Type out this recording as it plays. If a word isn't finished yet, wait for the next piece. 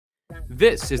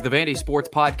This is the VandySports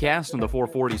podcast on the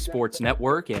 440 Sports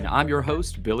Network, and I'm your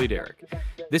host, Billy Derrick.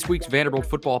 This week's Vanderbilt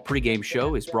football pregame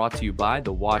show is brought to you by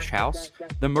the Wash House,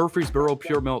 the Murfreesboro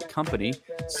Pure Milk Company,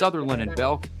 Sutherland and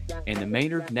Belk, and the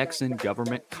Maynard Nexen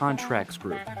Government Contracts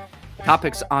Group.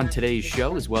 Topics on today's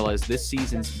show, as well as this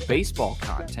season's baseball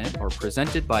content, are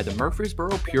presented by the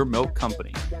Murfreesboro Pure Milk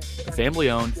Company, a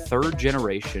family-owned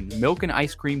third-generation milk and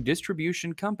ice cream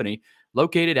distribution company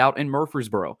located out in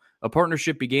Murfreesboro. A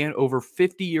partnership began over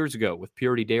 50 years ago with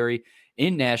Purity Dairy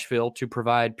in Nashville to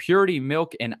provide purity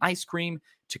milk and ice cream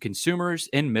to consumers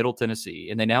in Middle Tennessee,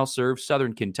 and they now serve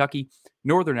Southern Kentucky,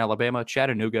 Northern Alabama,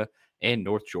 Chattanooga, and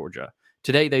North Georgia.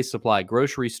 Today, they supply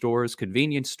grocery stores,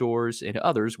 convenience stores, and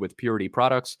others with Purity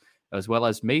products, as well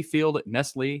as Mayfield,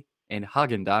 Nestle, and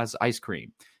Haagen-Dazs ice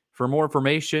cream. For more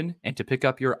information and to pick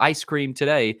up your ice cream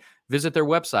today, visit their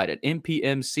website at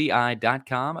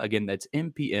mpmci.com. Again, that's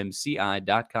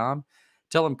mpmci.com.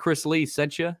 Tell them Chris Lee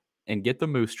sent you and get the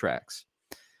Moose Tracks.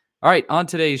 All right, on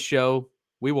today's show,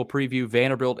 we will preview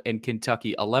Vanderbilt and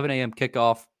Kentucky, 11 a.m.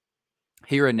 kickoff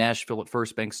here in Nashville at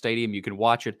First Bank Stadium. You can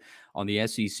watch it on the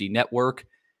SEC Network.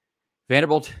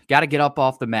 Vanderbilt got to get up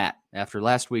off the mat after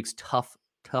last week's tough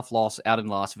loss out in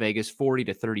Las Vegas.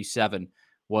 40-37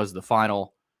 was the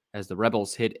final as the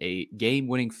Rebels hit a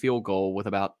game-winning field goal with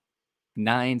about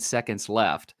 9 seconds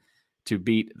left to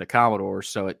beat the Commodores.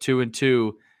 So at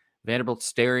 2-2, Vanderbilt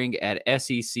staring at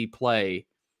SEC play,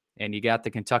 and you got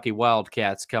the Kentucky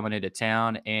Wildcats coming into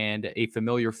town and a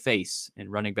familiar face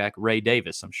in running back Ray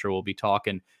Davis. I'm sure we'll be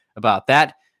talking about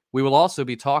that. We will also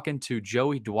be talking to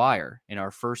Joey Dwyer in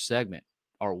our first segment,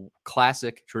 our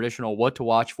classic traditional What to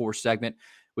Watch For segment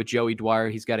with Joey Dwyer.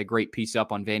 He's got a great piece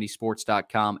up on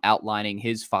VandySports.com outlining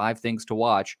his 5 things to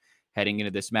watch heading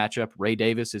into this matchup. Ray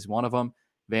Davis is one of them.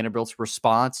 Vanderbilt's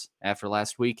response after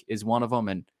last week is one of them,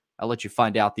 and I'll let you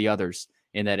find out the others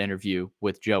in that interview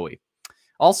with Joey.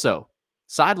 Also,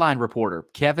 sideline reporter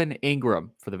Kevin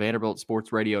Ingram for the Vanderbilt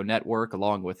Sports Radio Network,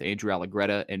 along with Andrew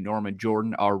Allegretta and Norman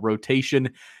Jordan. Our rotation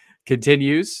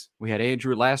continues. We had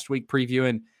Andrew last week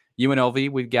previewing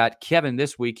UNLV. We've got Kevin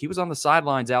this week. He was on the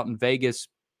sidelines out in Vegas.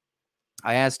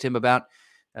 I asked him about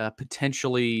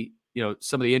potentially,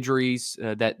 some of the injuries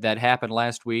that happened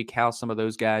last week, how some of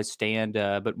those guys stand,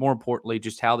 but more importantly,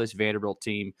 just how this Vanderbilt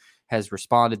team has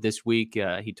responded this week.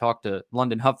 He talked to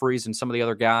London Humphreys and some of the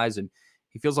other guys, and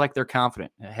he feels like they're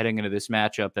confident heading into this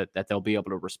matchup that they'll be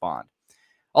able to respond.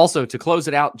 Also, to close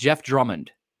it out, Jeff Drummond,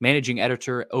 managing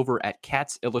editor over at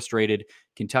Cats Illustrated,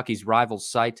 Kentucky's rivals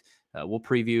site. We'll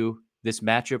preview this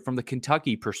matchup from the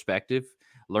Kentucky perspective,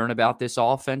 learn about this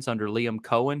offense under Liam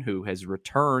Cohen, who has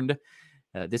returned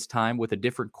this time with a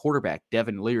different quarterback,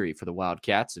 Devin Leary, for the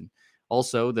Wildcats, and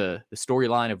also the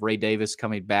storyline of Ray Davis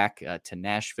coming back to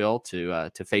Nashville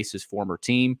to face his former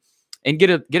team, and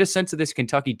get a sense of this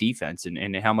Kentucky defense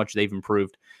and how much they've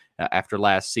improved after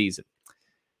last season.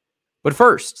 But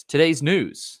first, today's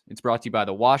news. It's brought to you by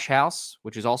the Wash House,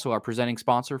 which is also our presenting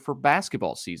sponsor for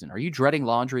basketball season. Are you dreading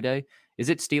laundry day? Is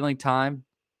it stealing time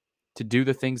to do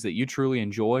the things that you truly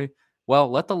enjoy? Well,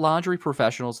 let the laundry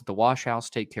professionals at the Wash House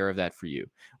take care of that for you.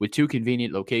 With 2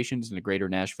 convenient locations in the greater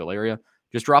Nashville area,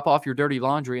 just drop off your dirty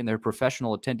laundry and their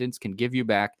professional attendants can give you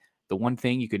back the one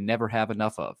thing you can never have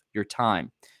enough of, your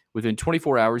time. Within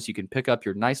 24 hours, you can pick up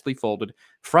your nicely folded,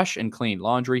 fresh and clean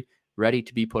laundry ready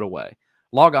to be put away.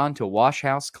 Log on to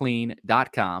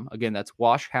washhouseclean.com. Again, that's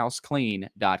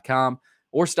washhouseclean.com,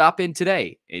 or stop in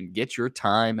today and get your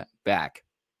time back.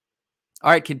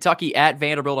 All right, Kentucky at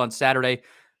Vanderbilt on Saturday,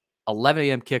 11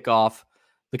 a.m. kickoff.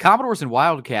 The Commodores and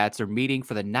Wildcats are meeting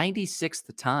for the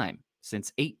 96th time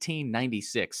since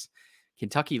 1896.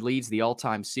 Kentucky leads the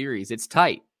all-time series. It's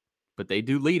tight, but they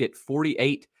do lead it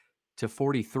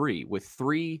 48-43 with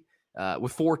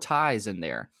 4 ties in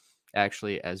there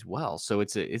actually as well. So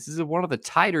this is one of the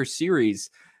tighter series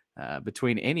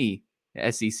between any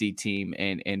SEC team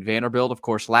and Vanderbilt. Of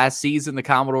course, last season the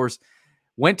Commodores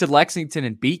went to Lexington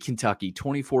and beat Kentucky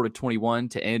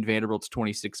 24-21 to end Vanderbilt's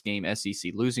 26-game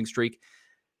SEC losing streak.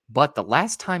 But the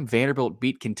last time Vanderbilt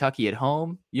beat Kentucky at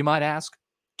home, you might ask,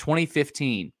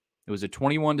 2015. It was a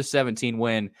 21-17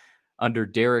 win under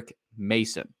Derek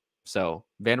Mason. So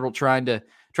Vanderbilt trying to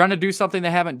do something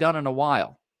they haven't done in a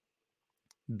while.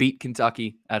 Beat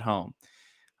Kentucky at home.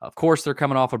 Of course, they're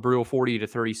coming off a brutal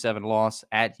 40-37 loss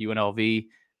at UNLV.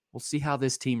 We'll see how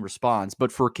this team responds.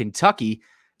 But for Kentucky,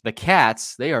 the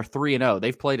Cats, they are 3-0.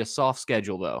 They've played a soft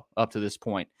schedule, though, up to this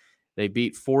point. They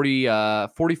beat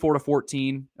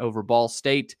 44-14 over Ball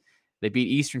State. They beat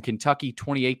Eastern Kentucky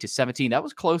 28-17. That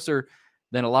was closer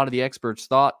than a lot of the experts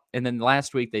thought. And then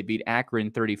last week they beat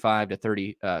Akron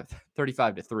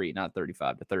 35-3, not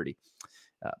 35-30.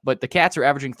 But the Cats are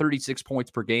averaging 36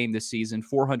 points per game this season,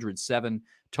 407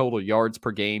 total yards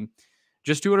per game,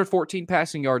 just 214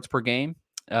 passing yards per game,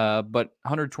 but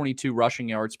 122 rushing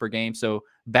yards per game. So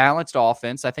balanced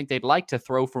offense. I think they'd like to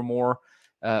throw for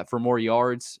more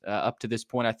yards. Up to this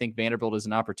point, I think Vanderbilt is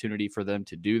an opportunity for them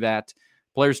to do that.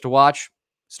 Players to watch,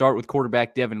 start with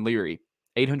quarterback Devin Leary.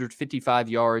 855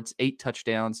 yards, 8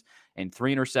 touchdowns, and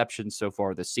 3 interceptions so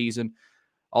far this season.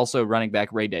 Also, running back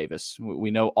Ray Davis.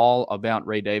 We know all about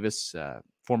Ray Davis,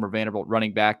 former Vanderbilt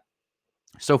running back.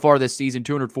 So far this season,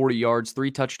 240 yards, 3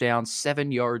 touchdowns,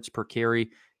 7 yards per carry.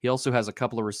 He also has a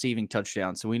couple of receiving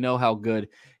touchdowns, so we know how good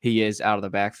he is out of the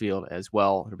backfield as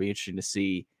well. It'll be interesting to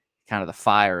see kind of the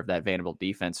fire of that Vanderbilt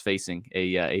defense facing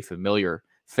a familiar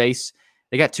face.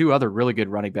 They got 2 other really good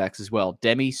running backs as well,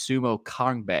 Demi Sumo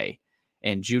Kangbe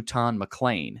and Juton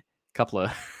McClain. Couple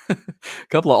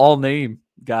of all-name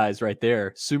guys right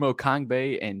there. Sumo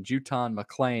Kangbe and Juton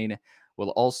McClain will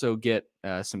also get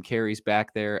some carries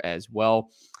back there as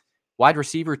well. Wide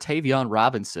receiver Tavion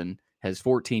Robinson has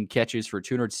 14 catches for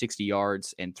 260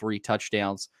 yards and 3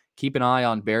 touchdowns. Keep an eye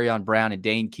on Barryon Brown and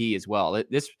Dane Key as well.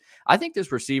 I think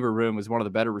this receiver room is one of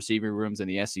the better receiving rooms in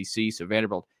the SEC, so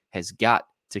Vanderbilt has got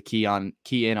to key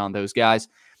in on those guys.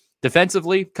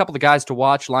 Defensively, a couple of guys to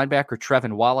watch. Linebacker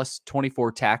Trevin Wallace,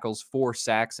 24 tackles, 4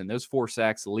 sacks, and those 4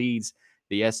 sacks leads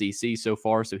the SEC so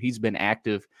far, so he's been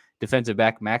active. Defensive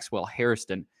back Maxwell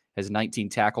Harrison has 19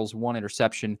 tackles, 1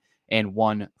 interception, and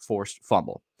 1 forced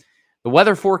fumble. The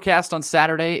weather forecast on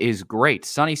Saturday is great.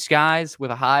 Sunny skies with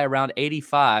a high around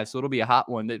 85, so it'll be a hot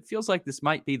one. It feels like this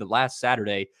might be the last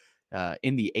Saturday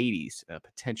in the 80s,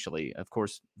 potentially. Of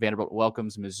course, Vanderbilt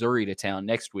welcomes Missouri to town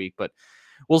next week, but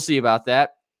we'll see about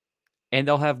that. And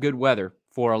they'll have good weather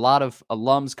for a lot of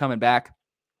alums coming back.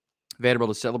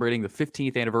 Vanderbilt is celebrating the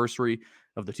 15th anniversary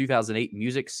of the 2008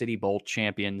 Music City Bowl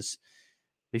champions,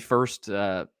 the first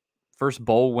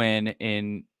bowl win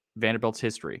in Vanderbilt's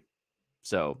history.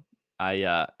 So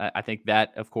I think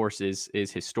that, of course, is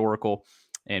historical.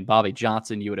 And Bobby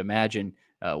Johnson, you would imagine,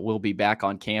 will be back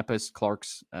on campus.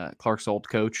 Clark's old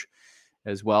coach,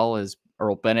 as well as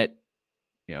Earl Bennett.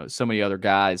 So many other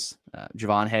guys,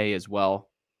 Javon Hay as well,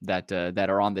 that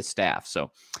are on this staff.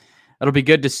 So it'll be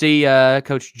good to see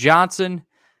Coach Johnson.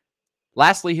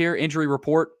 Lastly here, injury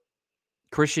report.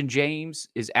 Christian James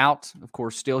is out. Of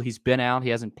course, still he's been out. He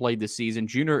hasn't played this season.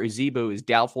 Junior Ezebo is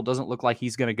doubtful. Doesn't look like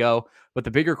he's going to go. But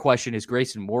the bigger question is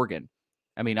Grayson Morgan.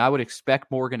 I mean, I would expect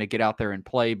Morgan to get out there and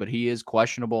play, but he is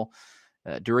questionable.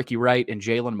 Dericky Wright and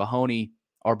Jalen Mahoney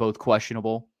are both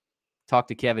questionable. Talked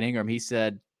to Kevin Ingram. He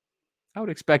said, I would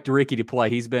expect Dericky to play.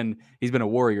 He's been a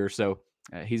Warrior, so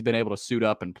he's been able to suit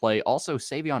up and play. Also,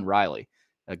 Savion Riley,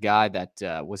 a guy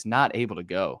that was not able to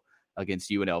go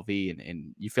against UNLV,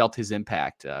 and you felt his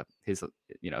impact, his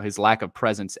lack of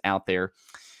presence out there.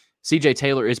 CJ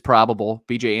Taylor is probable.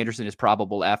 BJ Anderson is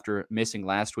probable after missing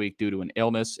last week due to an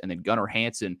illness, and then Gunnar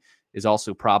Hansen is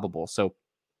also probable. So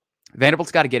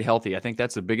Vanderbilt's got to get healthy. I think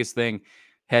that's the biggest thing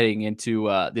heading into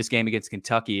this game against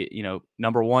Kentucky.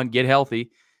 Number 1, get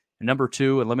healthy. And number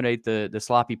 2, eliminate the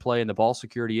sloppy play and the ball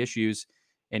security issues.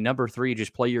 And number 3,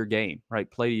 just play your game,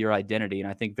 right? Play to your identity. And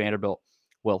I think Vanderbilt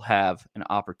will have an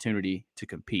opportunity to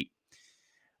compete.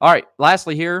 All right,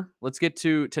 lastly here, let's get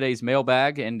to today's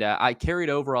mailbag. And I carried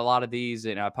over a lot of these,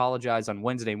 and I apologize. On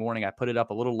Wednesday morning, I put it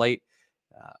up a little late.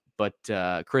 But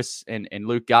Chris and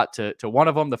Luke got to one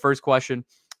of them, the first question.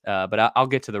 But I'll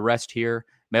get to the rest here.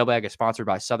 Mailbag is sponsored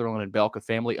by Sutherland and Belk, a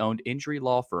family-owned injury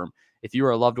law firm. If you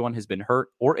or a loved one has been hurt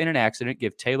or in an accident,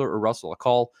 give Taylor or Russell a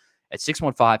call at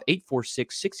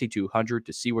 615-846-6200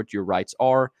 to see what your rights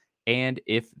are and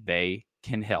if they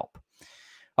can help.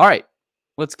 All right,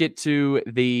 let's get to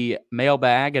the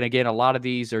mailbag. And again, a lot of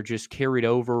these are just carried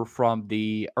over from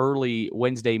the early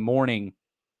Wednesday morning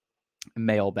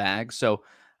mailbag. So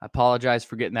I apologize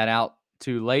for getting that out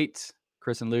too late.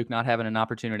 Chris and Luke not having an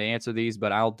opportunity to answer these,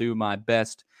 but I'll do my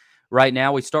best. Right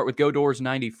now, we start with Go Doors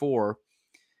 94.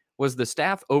 Was the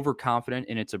staff overconfident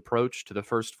in its approach to the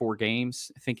first 4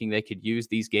 games, thinking they could use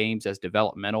these games as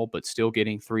developmental, but still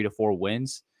getting 3 to 4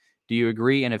 wins? Do you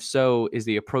agree? And if so, is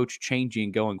the approach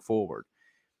changing going forward?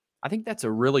 I think that's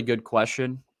a really good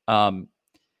question. To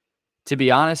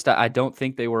be honest, I don't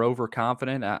think they were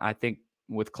overconfident. I think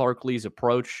with Clark Lee's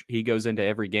approach, he goes into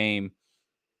every game,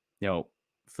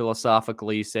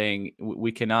 philosophically saying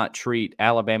we cannot treat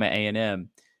Alabama A&M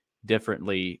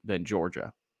differently than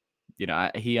Georgia.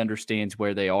 He understands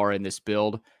where they are in this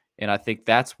build, and I think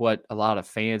that's what a lot of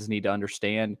fans need to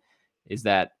understand, is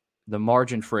that the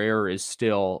margin for error is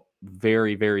still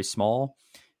very, very small.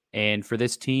 And for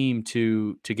this team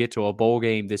to get to a bowl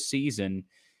game this season,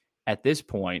 at this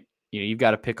point, you've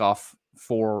got to pick off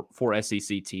four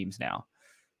SEC teams now,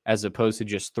 as opposed to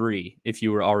just 3 if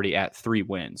you were already at 3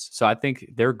 wins. So I think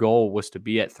their goal was to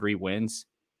be at 3 wins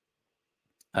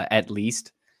at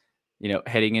least,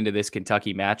 heading into this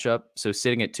Kentucky matchup. So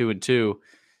sitting at 2-2,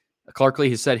 Clark Lee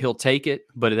has said he'll take it,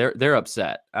 but they're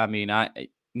upset. I mean, I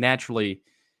naturally,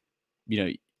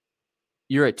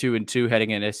 you're at 2-2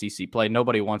 heading into SEC play.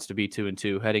 Nobody wants to be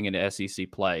 2-2 heading into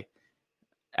SEC play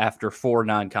after 4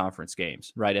 non-conference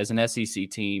games, right? As an SEC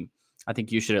team, I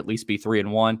think you should at least be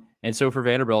 3-1. And so for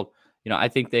Vanderbilt, I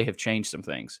think they have changed some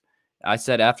things. I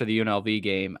said after the UNLV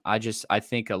game, I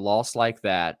think a loss like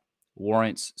that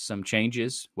warrants some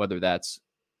changes, whether that's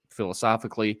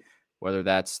philosophically, whether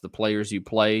that's the players you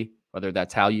play, whether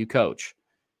that's how you coach.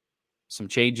 Some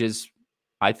changes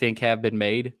I think have been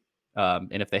made.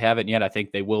 And if they haven't yet, I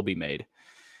think they will be made.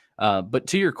 But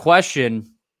to your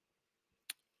question,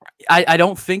 I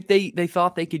don't think they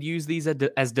thought they could use these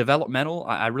as developmental.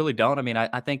 I really don't. I mean,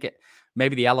 I think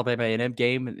maybe the Alabama A&M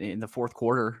game in the fourth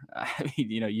quarter,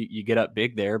 you get up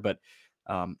big there, but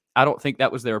I don't think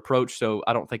that was their approach. So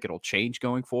I don't think it'll change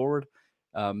going forward.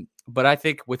 But I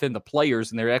think within the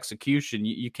players and their execution,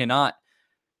 you cannot,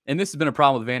 and this has been a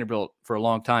problem with Vanderbilt for a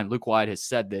long time. Luke White has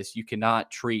said this: you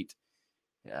cannot treat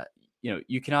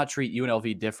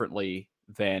UNLV differently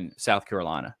than South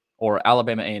Carolina or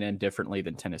Alabama A&M differently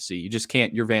than Tennessee. You just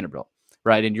can't. You're Vanderbilt,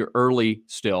 right? And you're early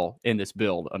still in this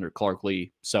build under Clark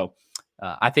Lee. So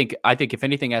I think if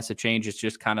anything has to change, it's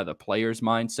just kind of the players'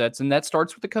 mindsets, and that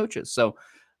starts with the coaches. So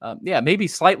maybe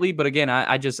slightly, but again,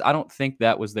 I don't think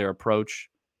that was their approach.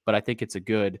 But I think it's a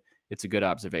good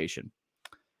observation.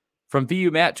 From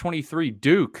VU Matt 23,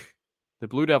 Duke. The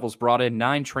Blue Devils brought in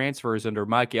 9 transfers under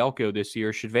Mike Elko this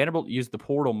year. Should Vanderbilt use the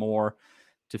portal more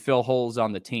to fill holes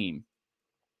on the team?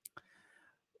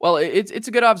 Well, it's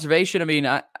a good observation. I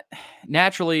mean,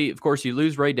 naturally, of course, you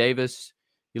lose Ray Davis,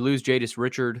 you lose Jadis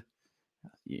Richard,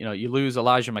 you lose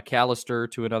Elijah McAllister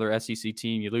to another SEC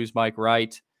team, you lose Mike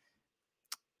Wright.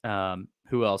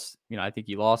 Who else? I think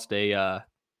you lost a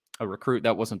recruit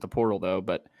that wasn't the portal though,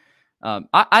 but.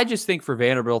 I just think for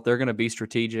Vanderbilt, they're going to be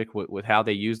strategic with how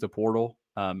they use the portal.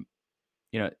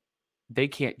 They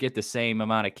can't get the same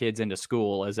amount of kids into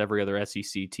school as every other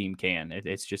SEC team can.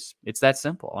 It's that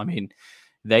simple. I mean,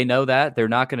 they know that. They're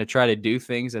not going to try to do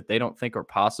things that they don't think are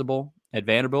possible at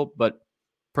Vanderbilt, but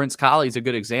Prince Colley's a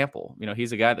good example.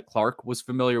 He's a guy that Clark was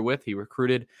familiar with. He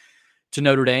recruited to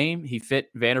Notre Dame. He fit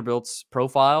Vanderbilt's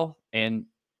profile, and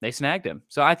they snagged him.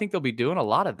 So I think they'll be doing a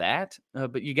lot of that,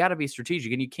 but you got to be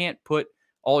strategic, and you can't put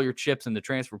all your chips in the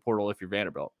transfer portal if you're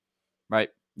Vanderbilt, right?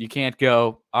 You can't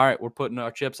go, all right, we're putting our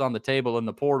chips on the table in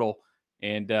the portal,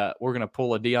 and we're going to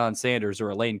pull a Deion Sanders or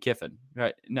a Lane Kiffin,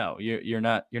 right? No, you're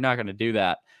not going to do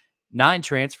that. 9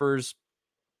 transfers.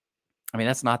 I mean,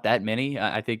 that's not that many.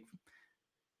 I think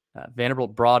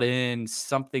Vanderbilt brought in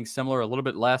something similar, a little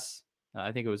bit less.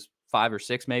 I think it was 5 or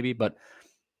 6 maybe, but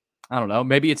I don't know.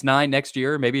 Maybe it's 9 next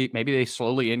year. Maybe they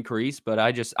slowly increase, but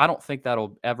I don't think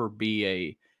that'll ever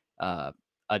be a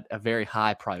very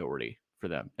high priority for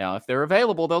them. Now, if they're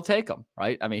available, they'll take them,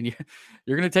 right? I mean,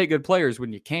 you're going to take good players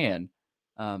when you can,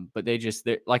 but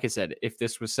like I said, if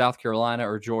this was South Carolina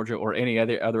or Georgia or any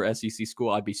other SEC school,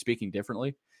 I'd be speaking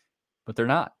differently, but they're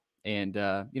not. And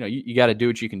you got to do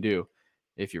what you can do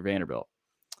if you're Vanderbilt.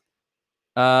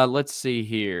 Let's see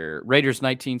here. Raiders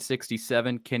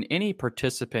 1967. Can any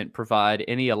participant provide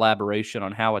any elaboration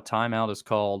on how a timeout is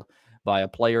called by a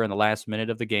player in the last minute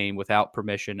of the game without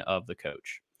permission of the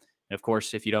coach? And of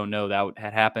course, if you don't know, that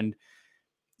had happened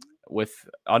with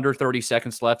under 30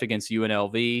 seconds left against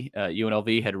UNLV.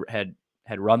 UNLV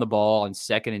had run the ball on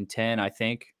 2nd and 10, I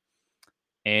think.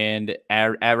 And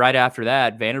right after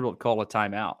that, Vanderbilt called a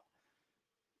timeout.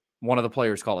 One of the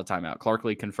players called a timeout. Clark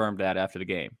Lee confirmed that after the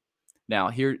game. Now,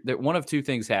 here, one of 2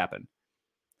 things happened.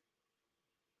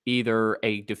 Either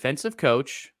a defensive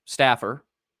coach, staffer,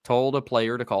 told a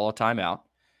player to call a timeout,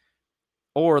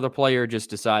 or the player just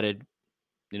decided,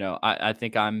 I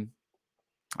think I'm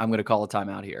going to call a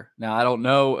timeout here. Now, I don't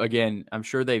know. Again, I'm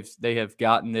sure they have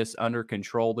gotten this under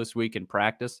control this week in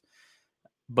practice.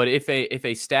 But if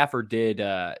a staffer did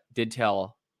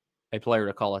tell a player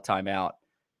to call a timeout,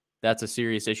 that's a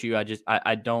serious issue.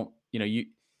 I don't.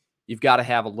 You've got to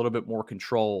have a little bit more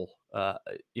control,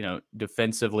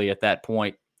 defensively at that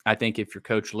point. I think if you're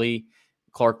Coach Lee,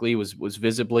 Clark Lee was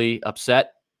visibly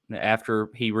upset after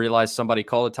he realized somebody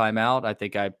called a timeout. I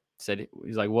think I said,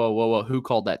 he's like, whoa, who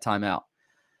called that timeout?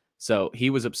 So he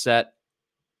was upset.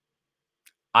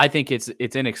 I think it's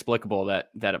inexplicable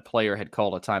that a player had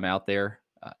called a timeout there,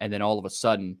 and then all of a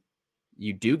sudden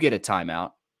you do get a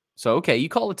timeout. So, okay, you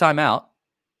call a timeout.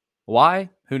 Why?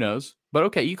 Who knows? But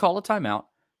okay, you call a timeout.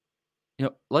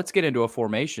 let's get into a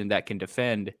formation that can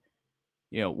defend,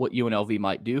 what UNLV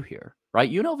might do here,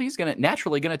 right? UNLV is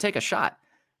naturally going to take a shot,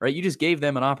 right? You just gave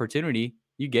them an opportunity.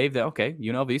 You gave them, okay,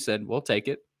 UNLV said, we'll take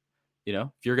it. If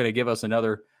you're going to give us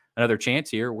another chance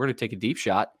here, we're going to take a deep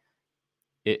shot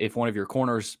if one of your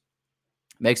corners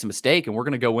makes a mistake, and we're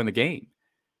going to go win the game,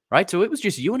 right? So it was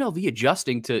just UNLV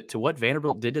adjusting to what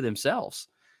Vanderbilt did to themselves.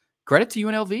 Credit to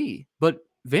UNLV, but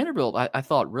Vanderbilt, I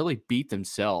thought, really beat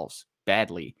themselves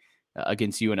badly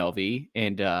against UNLV,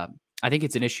 and I think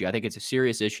it's an issue. I think it's a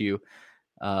serious issue.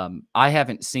 I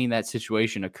haven't seen that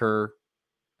situation occur.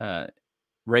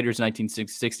 Raiders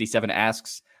 1967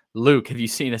 asks Luke, have you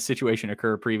seen a situation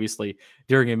occur previously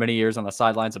during many years on the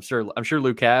sidelines? I'm sure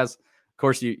Luke has. Of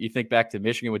course, you think back to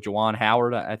Michigan with Juwan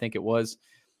Howard, I think it was,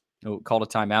 called a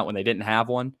timeout when they didn't have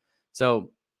one.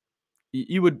 So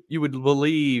you would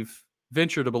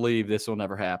venture to believe this will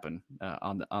never happen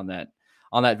on that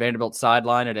Vanderbilt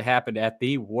sideline, and it happened at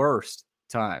the worst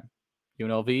time.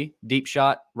 UNLV deep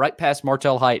shot right past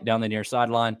Martell Height down the near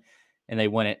sideline, and they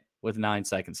win it with 9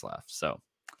 seconds left. So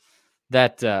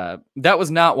that was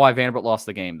not why Vanderbilt lost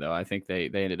the game, though. I think they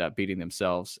ended up beating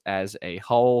themselves as a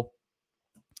whole.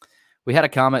 We had a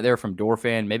comment there from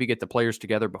Dorfan, maybe get the players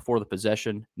together before the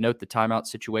possession, note the timeout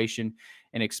situation,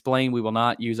 and explain we will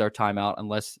not use our timeout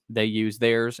unless they use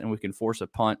theirs, and we can force a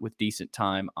punt with decent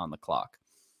time on the clock.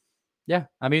 Yeah,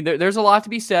 I mean, there's a lot to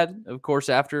be said, of course,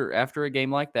 after a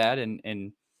game like that,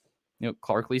 and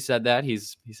Clarkley said that. He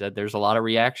said there's a lot of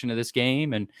reaction to this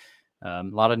game and a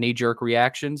lot of knee-jerk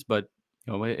reactions, but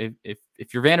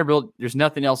if you're Vanderbilt, there's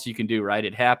nothing else you can do, right?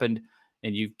 It happened,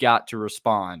 and you've got to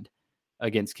respond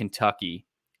against Kentucky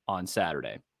on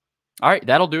Saturday. All right,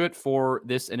 that'll do it for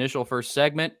this initial first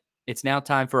segment. It's now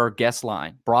time for our guest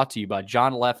line, brought to you by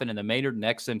John Leffen and the Maynard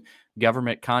Nexon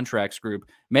Government Contracts Group.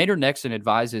 Maynard Nexon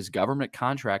advises government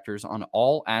contractors on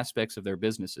all aspects of their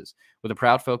businesses with a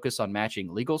proud focus on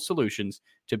matching legal solutions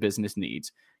to business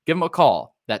needs. Give them a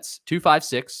call. That's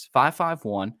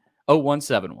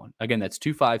 256-551-0171. Again, that's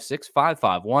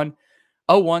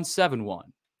 256-551-0171.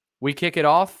 We kick it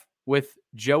off with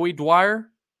Joey Dwyer,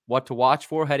 what to watch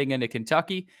for heading into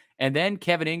Kentucky, and then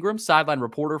Kevin Ingram, sideline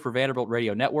reporter for Vanderbilt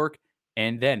Radio Network,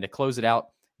 and then to close it out,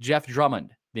 Jeff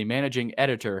Drummond, the managing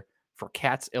editor for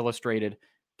Cats Illustrated,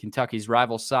 Kentucky's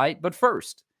rival site. But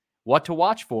first, what to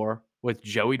watch for with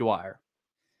Joey Dwyer.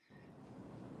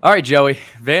 All right, Joey,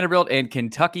 Vanderbilt and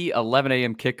Kentucky, 11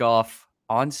 a.m. kickoff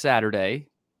on Saturday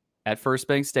at First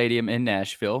Bank Stadium in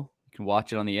Nashville. You can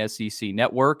watch it on the SEC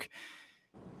Network.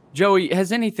 Joey,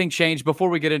 has anything changed before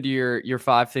we get into your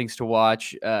 5 things to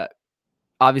watch?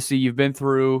 Obviously, you've been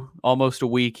through almost a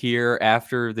week here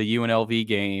after the UNLV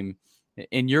game.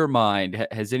 In your mind,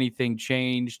 has anything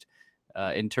changed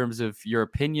in terms of your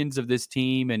opinions of this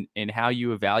team and how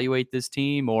you evaluate this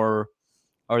team, or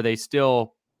are they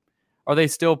still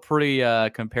pretty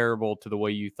comparable to the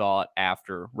way you thought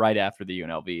right after the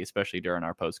UNLV, especially during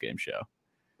our postgame show?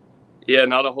 Yeah,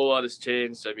 not a whole lot has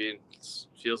changed. I mean, it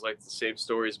feels like the same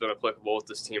story has been applicable with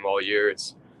this team all year.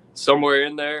 It's somewhere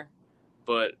in there,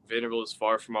 but Vanderbilt is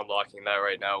far from unlocking that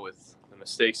right now with the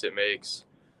mistakes it makes,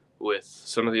 with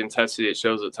some of the intensity it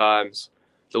shows at times,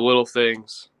 the little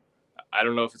things. I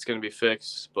don't know if it's going to be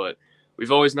fixed, but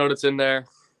we've always known it's in there.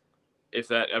 If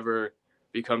that ever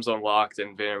becomes unlocked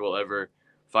and Vanderbilt ever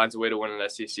finds a way to win an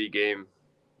SEC game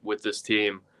with this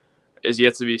team is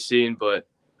yet to be seen, but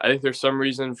I think there's some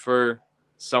reason for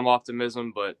some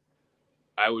optimism, but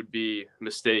I would be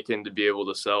mistaken to be able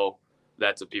to sell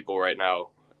that to people right now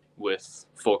with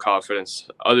full confidence,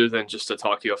 other than just a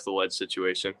talk you off the ledge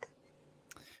situation.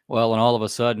 Well, and all of a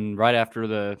sudden, right after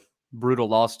the brutal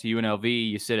loss to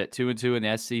UNLV, you sit at 2-2 in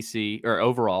the SEC or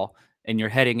overall, and you're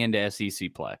heading into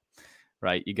SEC play,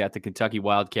 right? You got the Kentucky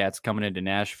Wildcats coming into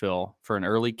Nashville for an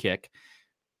early kick.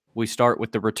 We start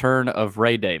with the return of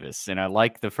Ray Davis, and I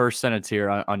like the first sentence here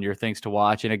on your things to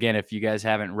watch. And again, if you guys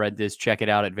haven't read this, check it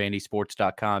out at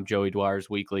VandySports.com, Joey Dwyer's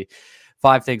weekly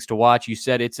 5 things to watch. You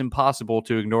said it's impossible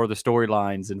to ignore the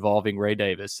storylines involving Ray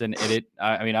Davis, and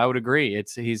I would agree.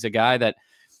 He's a guy that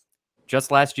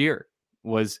just last year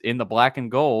was in the black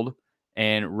and gold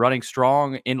and running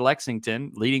strong in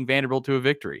Lexington, leading Vanderbilt to a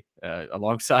victory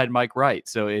alongside Mike Wright.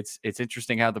 So it's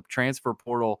interesting how the transfer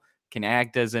portal can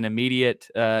act as an immediate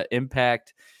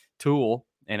impact tool.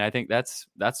 And I think that's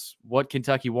what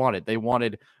Kentucky wanted. They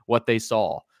wanted what they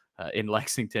saw in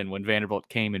Lexington when Vanderbilt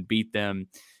came and beat them.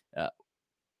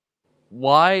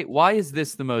 Why is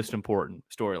this the most important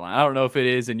storyline? I don't know if it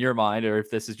is in your mind or if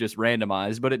this is just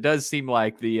randomized, but it does seem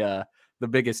like the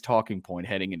biggest talking point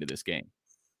heading into this game.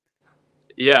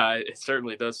 Yeah, it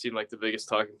certainly does seem like the biggest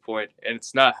talking point, and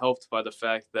it's not helped by the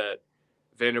fact that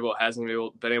Vanderbilt hasn't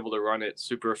been able to run it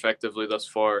super effectively thus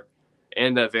far,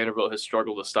 and that Vanderbilt has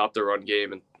struggled to stop the run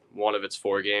game in one of its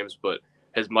 4 games, but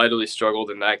has mightily struggled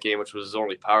in that game, which was his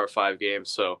only Power 5 game.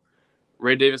 So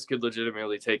Ray Davis could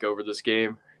legitimately take over this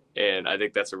game, and I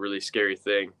think that's a really scary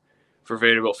thing for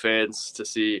Vanderbilt fans to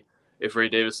see if Ray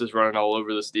Davis is running all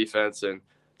over this defense and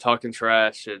talking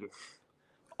trash and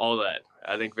all that.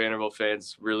 I think Vanderbilt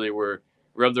fans really were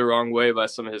rubbed the wrong way by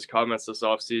some of his comments this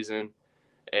offseason,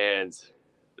 and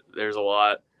there's a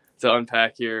lot to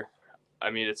unpack here. I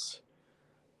mean,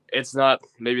 it's not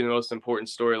maybe the most important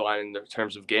storyline in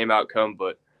terms of game outcome,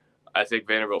 but I think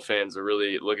Vanderbilt fans are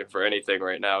really looking for anything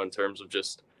right now in terms of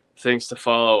just things to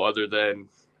follow other than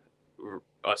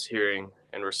us hearing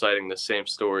and reciting the same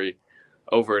story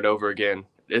over and over again.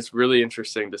 It's really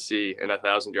interesting to see an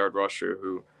 1,000-yard rusher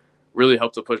who really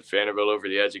helped to put Vanderbilt over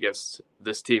the edge against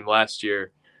this team last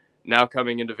year, now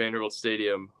coming into Vanderbilt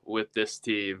Stadium with this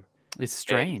team. It's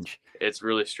strange. It's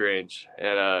really strange.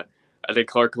 And I think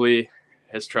Clark Lee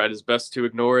has tried his best to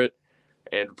ignore it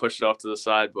and push it off to the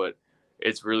side, but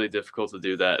it's really difficult to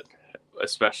do that,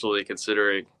 especially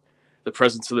considering the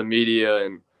presence of the media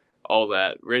and all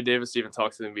that. Ray Davis even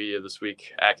talked to the media this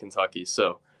week at Kentucky.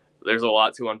 So there's a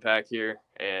lot to unpack here,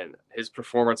 and his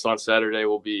performance on Saturday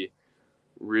will be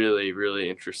really, really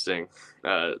interesting,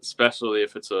 especially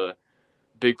if it's a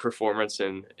big performance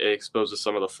and it exposes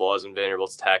some of the flaws in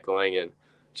Vanderbilt's tackling and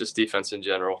just defense in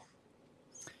general.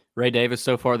 Ray Davis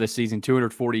so far this season,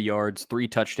 240 yards, 3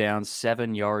 touchdowns,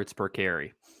 7 yards per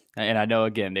carry. And I know,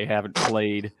 again, they haven't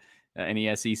played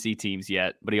any SEC teams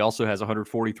yet, but he also has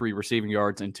 143 receiving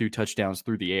yards and 2 touchdowns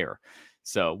through the air.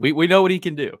 So we know what he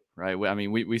can do, right? I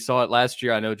mean, we saw it last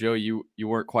year. I know, Joe, you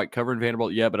weren't quite covering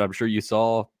Vanderbilt yet, but I'm sure you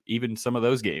saw even some of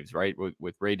those games, right,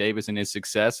 with Ray Davis and his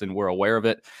success, and we're aware of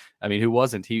it. I mean, who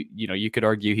wasn't? You could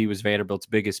argue he was Vanderbilt's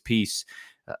biggest piece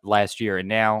last year, and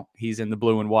now he's in the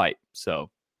blue and white.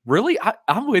 So really,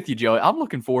 I'm with you, Joe. I'm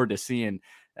looking forward to seeing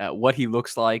what he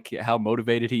looks like, how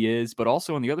motivated he is, but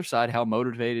also on the other side, how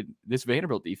motivated this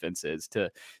Vanderbilt defense is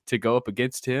to go up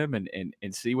against him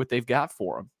and see what they've got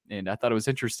for him. And I thought it was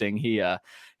interesting. He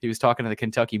was talking to the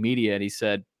Kentucky media, and he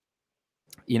said,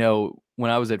 when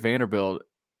I was at Vanderbilt,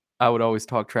 I would always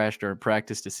talk trash during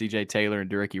practice to CJ Taylor and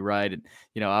Dericky Wright. And,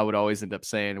 I would always end up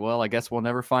saying, well, I guess we'll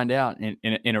never find out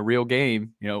in a real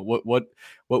game, what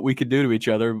we could do to each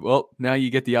other. Well, now you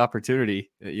get the opportunity,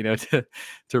 to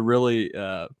really,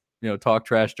 talk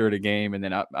trash during a game. And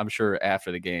then I'm sure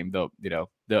after the game,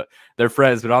 they're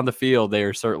friends, but on the field, they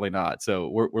are certainly not. So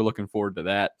we're looking forward to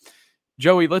that.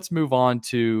 Joey, let's move on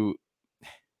to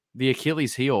the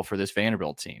Achilles heel for this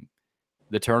Vanderbilt team.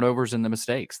 The turnovers and the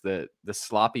mistakes, the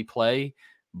sloppy play,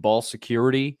 ball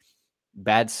security,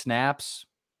 bad snaps,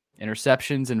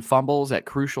 interceptions and fumbles at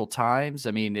crucial times.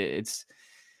 I mean,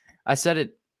 I said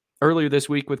it earlier this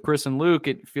week with Chris and Luke.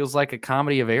 It feels like a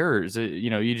comedy of errors.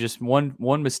 You just one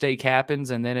mistake happens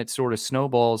and then it sort of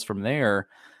snowballs from there.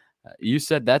 You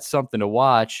said that's something to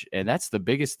watch, and that's the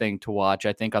biggest thing to watch,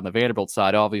 I think, on the Vanderbilt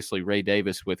side. Obviously, Ray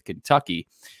Davis with Kentucky,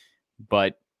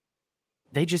 but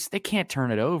they can't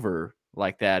turn it over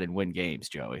like that and win games,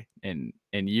 Joey. And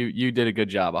you did a good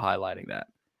job of highlighting that.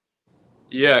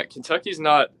 Yeah, Kentucky's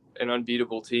not an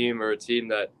unbeatable team or a team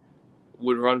that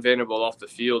would run Vanderbilt off the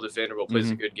field if Vanderbilt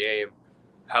plays a good game.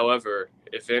 However,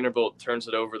 if Vanderbilt turns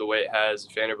it over the way it has,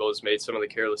 if Vanderbilt has made some of the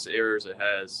careless errors it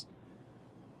has,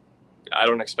 I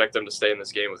don't expect them to stay in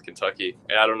this game with Kentucky,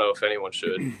 and I don't know if anyone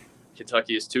should.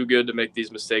 Kentucky is too good to make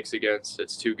these mistakes against.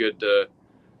 It's too good to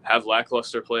have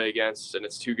lackluster play against, and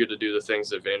it's too good to do the things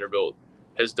that Vanderbilt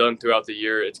has done throughout the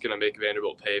year. It's going to make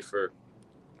Vanderbilt pay for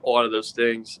a lot of those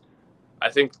things. I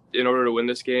think in order to win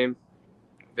this game,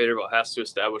 Vanderbilt has to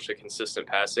establish a consistent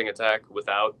passing attack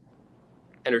without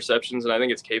interceptions, and I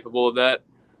think it's capable of that.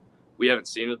 We haven't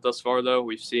seen it thus far, though.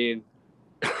 We've seen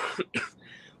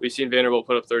Vanderbilt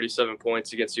put up 37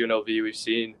 points against UNLV. We've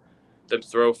seen them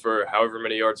throw for however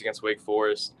many yards against Wake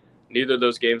Forest. Neither of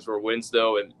those games were wins,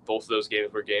 though, and both of those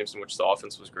games were games in which the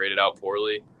offense was graded out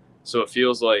poorly. So it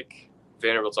feels like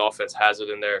Vanderbilt's offense has it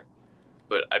in there.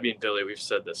 But, I mean, Billy, we've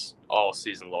said this all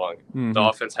season long. The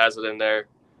offense has it in there,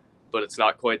 but it's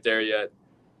not quite there yet.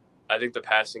 I think the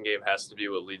passing game has to be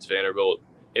what leads Vanderbilt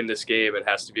in this game and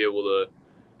has to be able to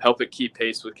help it keep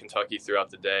pace with Kentucky throughout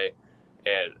the day.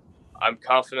 And I'm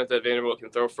confident that Vanderbilt can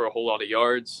throw for a whole lot of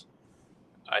yards.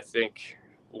 I think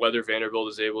whether Vanderbilt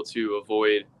is able to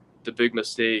avoid the big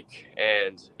mistake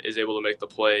and is able to make the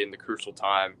play in the crucial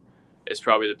time is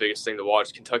probably the biggest thing to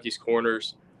watch. Kentucky's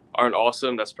corners aren't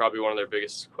awesome. That's probably one of their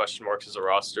biggest question marks as a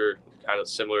roster, kind of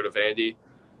similar to Vandy.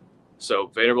 So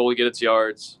Vanderbilt will get its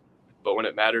yards, but when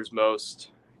it matters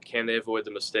most, can they avoid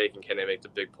the mistake and can they make the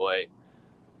big play?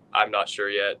 I'm not sure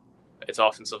yet. It's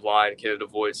offensive line. Can it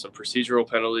avoid some procedural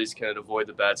penalties? Can it avoid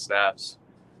the bad snaps?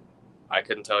 I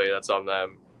couldn't tell you. That's on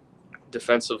them.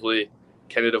 Defensively,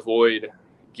 can it avoid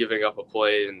giving up a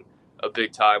play in a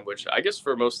big time, which I guess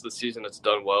for most of the season it's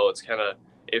done well. It's kind of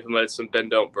implemented some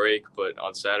bend, don't break, but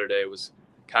on Saturday it was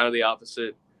kind of the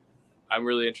opposite. I'm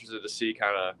really interested to see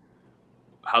kind of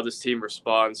how this team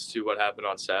responds to what happened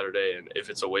on Saturday and if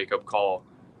it's a wake-up call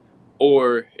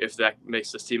or if that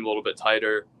makes this team a little bit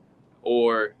tighter,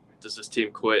 or does this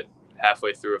team quit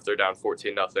halfway through if they're down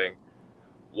 14-0?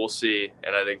 We'll see,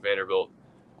 and I think Vanderbilt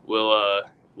will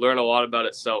learn a lot about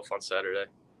itself on Saturday.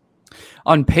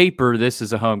 On paper, this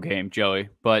is a home game, Joey,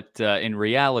 but in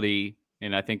reality,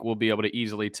 and I think we'll be able to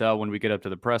easily tell when we get up to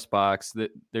the press box,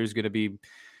 that there's going to be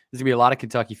a lot of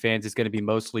Kentucky fans. It's going to be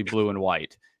mostly blue and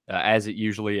white, as it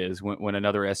usually is when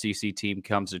another SEC team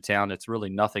comes to town. It's really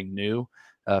nothing new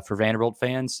for Vanderbilt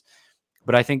fans.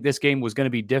 But I think this game was going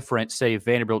to be different. Say if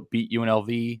Vanderbilt beat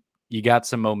UNLV, you got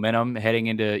some momentum heading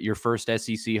into your first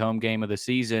SEC home game of the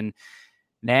season.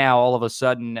 Now, all of a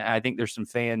sudden, I think there's some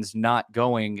fans not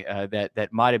going that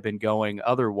might have been going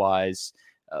otherwise.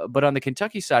 But on the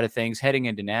Kentucky side of things, heading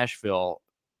into Nashville,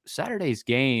 Saturday's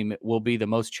game will be the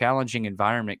most challenging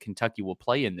environment Kentucky will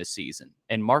play in this season.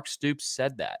 And Mark Stoops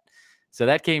said that. So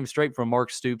that came straight from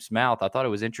Mark Stoops' mouth. I thought it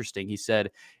was interesting. He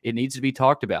said it needs to be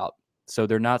talked about. So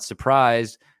they're not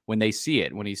surprised when they see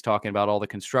it, when he's talking about all the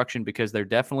construction, because there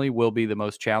definitely will be the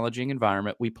most challenging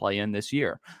environment we play in this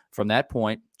year. From that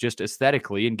point, just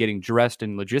aesthetically and getting dressed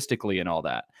and logistically and all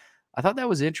that. I thought that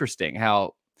was interesting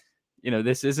how,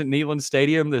 this isn't Neyland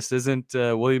Stadium. This isn't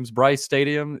Williams-Brice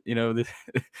Stadium.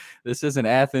 This isn't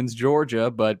Athens, Georgia,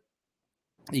 but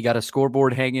you got a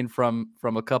scoreboard hanging from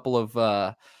a couple of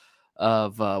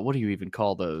what do you even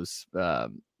call those?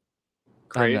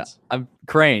 Cranes. I'm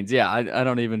cranes. Yeah, I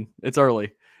don't even. It's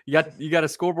early. You got a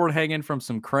scoreboard hanging from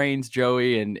some cranes,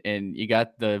 Joey, and you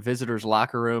got the visitors'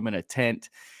 locker room and a tent.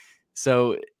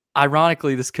 So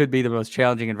ironically, this could be the most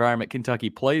challenging environment Kentucky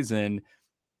plays in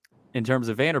terms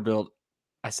of Vanderbilt.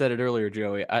 I said it earlier,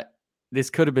 Joey. This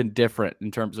could have been different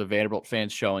in terms of Vanderbilt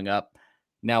fans showing up.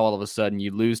 Now all of a sudden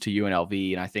you lose to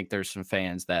UNLV, and I think there's some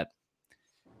fans that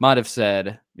might have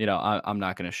said, I'm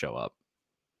not going to show up.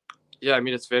 Yeah, I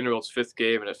mean, it's Vanderbilt's fifth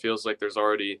game, and it feels like there's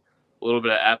already a little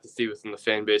bit of apathy within the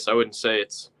fan base. I wouldn't say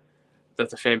it's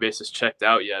that the fan base is checked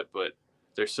out yet, but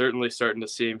they're certainly starting to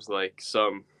seem like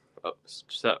some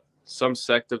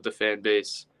sect of the fan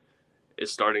base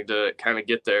is starting to kind of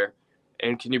get there.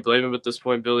 And can you blame them at this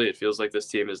point, Billy? It feels like this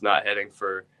team is not heading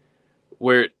for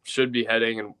where it should be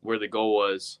heading and where the goal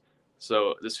was.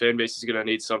 So this fan base is going to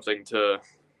need something to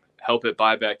help it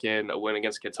buy back in. A win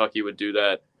against Kentucky would do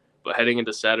that. But heading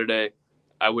into Saturday,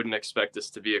 I wouldn't expect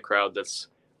this to be a crowd that's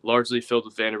largely filled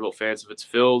with Vanderbilt fans. If it's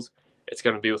filled, it's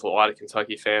going to be with a lot of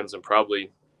Kentucky fans and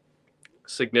probably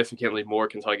significantly more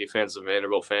Kentucky fans than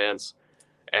Vanderbilt fans.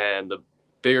 And the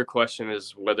bigger question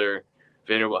is whether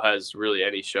Vanderbilt has really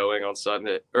any showing on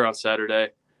Sunday or on Saturday.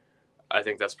 I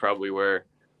think that's probably where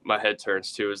my head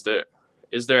turns to.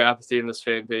 Is there apathy in this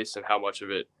fan base, and how much of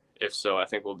it? If so, I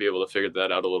think we'll be able to figure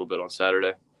that out a little bit on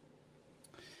Saturday.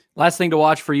 Last thing to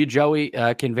watch for you, Joey,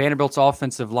 can Vanderbilt's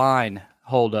offensive line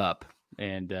hold up?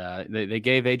 And they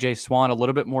gave A.J. Swan a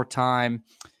little bit more time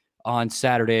on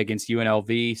Saturday against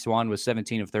UNLV. Swan was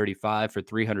 17 of 35 for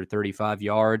 335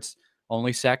 yards,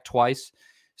 only sacked twice.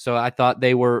 So I thought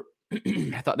they were a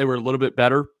little bit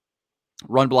better.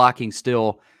 Run blocking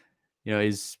still,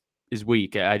 is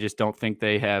weak. I just don't think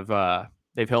they have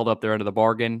they've held up their end of the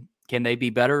bargain. Can they be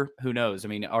better? Who knows? I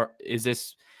mean, is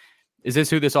this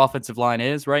who this offensive line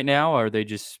is right now? Are they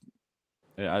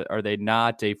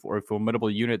not a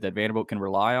formidable unit that Vanderbilt can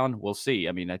rely on? We'll see.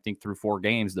 I mean, I think through 4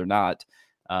 games they're not.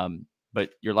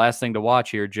 But your last thing to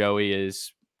watch here, Joey,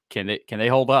 is can they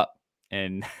hold up?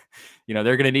 And they're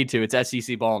going to need to. It's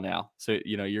SEC ball now, so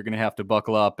you're going to have to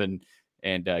buckle up and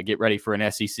get ready for an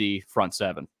SEC front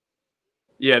seven.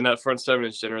 Yeah, and that front seven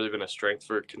has generally been a strength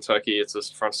for Kentucky. It's this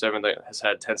front seven that has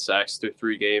had 10 sacks through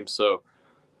 3 games, so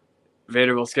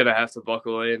Vanderbilt's going to have to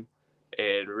buckle in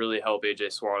and really help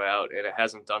A.J. Swan out, and it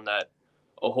hasn't done that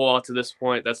a whole lot to this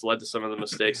point. That's led to some of the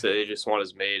mistakes that A.J. Swan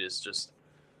has made, is just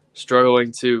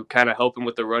struggling to kind of help him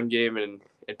with the run game and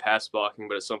pass blocking,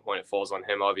 but at some point it falls on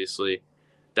him, obviously.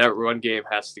 That run game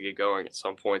has to get going at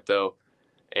some point, though,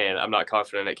 and I'm not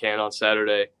confident it can on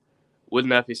Saturday.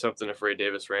 Wouldn't that be something if Ray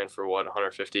Davis ran for,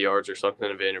 150 yards or something,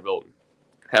 and Vanderbilt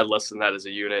had less than that as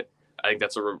a unit? I think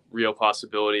that's a real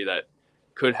possibility that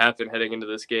could happen heading into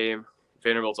this game.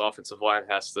 Vanderbilt's offensive line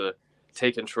has to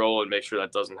take control and make sure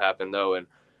that doesn't happen, though, and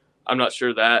I'm not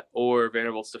sure that or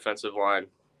Vanderbilt's defensive line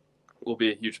will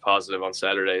be a huge positive on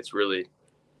Saturday. It's really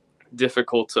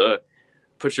difficult to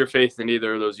put your faith in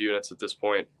either of those units at this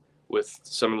point with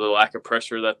some of the lack of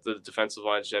pressure that the defensive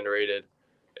line's generated,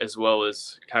 as well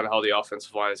as kind of how the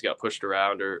offensive line has got pushed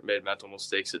around or made mental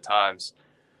mistakes at times.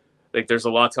 I think there's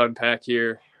a lot to unpack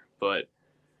here, but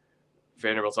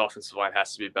Vanderbilt's offensive line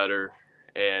has to be better,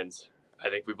 and I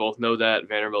think we both know that.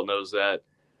 Vanderbilt knows that.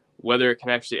 Whether it can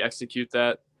actually execute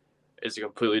that is a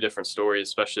completely different story,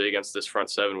 especially against this front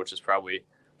seven, which is probably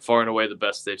far and away the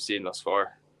best they've seen thus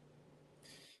far.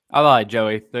 I lied,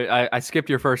 Joey. I skipped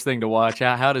your first thing to watch.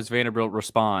 How does Vanderbilt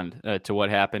respond to what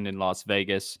happened in Las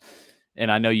Vegas? And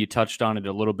I know you touched on it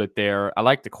a little bit there. I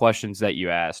like the questions that you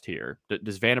asked here.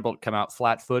 Does Vanderbilt come out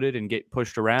flat-footed and get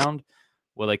pushed around?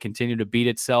 Will it continue to beat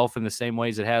itself in the same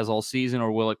ways it has all season,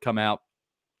 or will it come out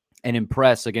and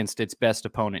impress against its best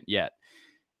opponent yet?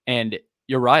 And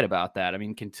you're right about that. I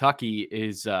mean, Kentucky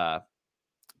is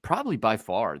probably by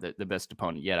far the best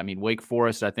opponent yet. I mean, Wake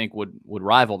Forest, I think, would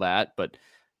rival that, but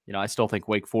I still think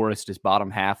Wake Forest is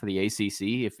bottom half of the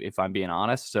ACC, if I'm being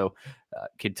honest. So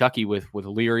Kentucky with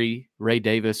Leary, Ray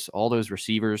Davis, all those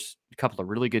receivers, a couple of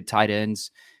really good tight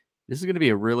ends. This is going to be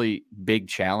a really big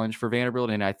challenge for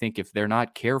Vanderbilt, and I think if they're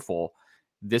not careful,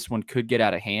 this one could get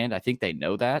out of hand. I think they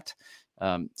know that.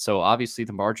 So obviously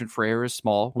the margin for error is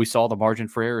small. We saw the margin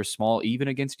for error is small even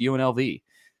against UNLV,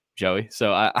 Joey.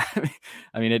 So I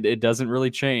mean, it doesn't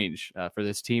really change for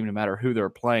this team no matter who they're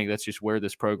playing. That's just where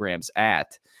this program's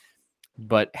at.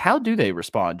 But how do they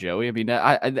respond, Joey? I mean,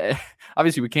 I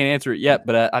obviously we can't answer it yet,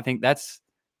 but I think that's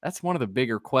one of the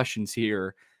bigger questions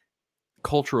here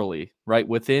culturally, right?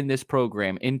 Within this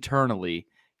program, internally,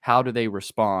 how do they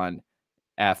respond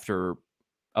after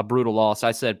a brutal loss?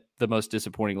 I said the most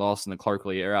disappointing loss in the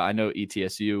Clarkley era. I know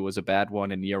ETSU was a bad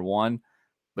one in year one,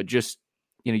 but just,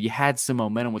 you had some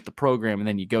momentum with the program, and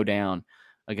then you go down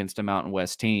against a Mountain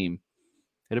West team.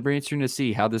 It'll be interesting to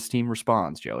see how this team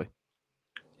responds, Joey.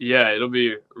 Yeah, it'll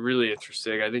be really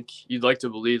interesting. I think you'd like to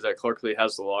believe that Clarkley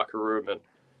has the locker room and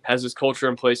has his culture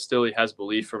in place still. He has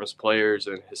belief from his players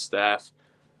and his staff.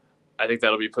 I think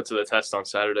that'll be put to the test on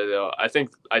Saturday, though.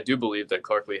 I do believe that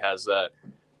Clarkley has that,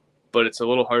 but it's a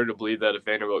little harder to believe that if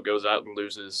Vanderbilt goes out and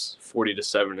loses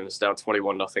 40-7 and is down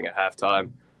 21-0 at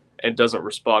halftime and doesn't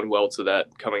respond well to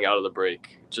that coming out of the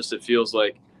break. Just it feels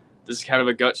like this is kind of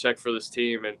a gut check for this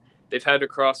team, and they've had the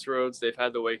crossroads, they've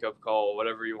had the wake-up call,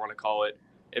 whatever you want to call it,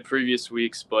 in previous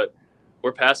weeks, but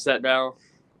we're past that now.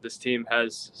 This team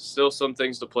has still some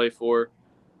things to play for,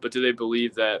 but do they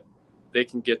believe that they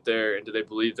can get there, and do they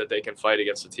believe that they can fight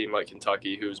against a team like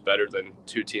Kentucky, who's better than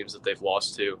two teams that they've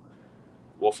lost to?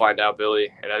 We'll find out,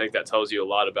 Billy, and I think that tells you a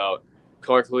lot about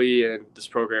Clarkley and this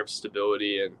program's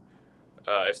stability, and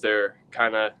if they're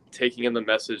kind of taking in the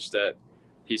message that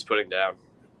he's putting down.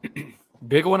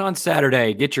 Big one on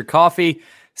Saturday. Get your coffee.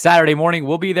 Saturday morning,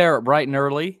 we'll be there bright and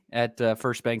early at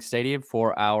First Bank Stadium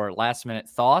for our last-minute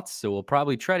thoughts. So we'll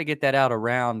probably try to get that out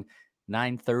around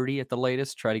 9:30 at the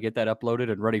latest, try to get that uploaded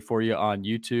and ready for you on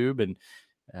YouTube, and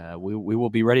we will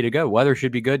be ready to go. Weather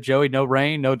should be good, Joey. No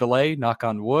rain, no delay, knock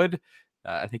on wood.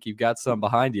 I think you've got some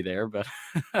behind you there, but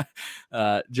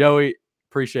Joey,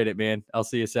 appreciate it, man. I'll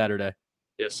see you Saturday.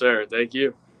 Yes, sir. Thank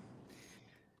you.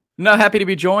 Now, happy to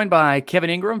be joined by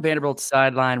Kevin Ingram, Vanderbilt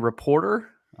sideline reporter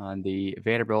on the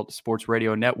Vanderbilt Sports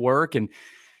Radio Network. And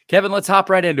Kevin, let's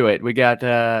hop right into it. We got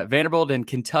Vanderbilt and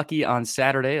Kentucky on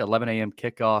Saturday, 11 a.m.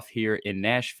 kickoff here in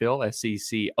Nashville,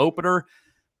 SEC opener.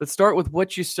 Let's start with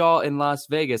what you saw in Las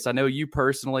Vegas. I know you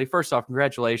personally, first off,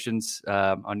 congratulations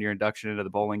on your induction into the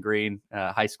Bowling Green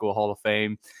High School Hall of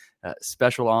Fame.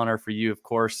 Special honor for you, of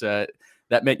course.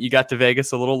 That meant you got to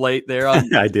Vegas a little late there.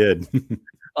 I did.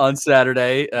 On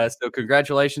Saturday. So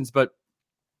congratulations. But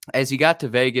as you got to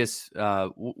Vegas,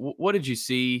 what did you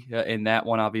see in that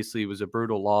one? Obviously, it was a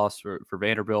brutal loss for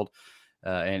Vanderbilt,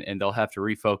 and they'll have to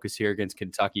refocus here against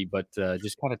Kentucky. But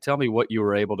just kind of tell me what you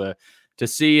were able to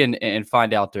see and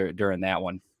find out during that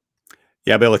one.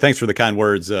 Yeah, Billy, thanks for the kind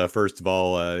words. First of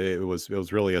all, it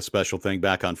was really a special thing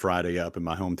back on Friday up in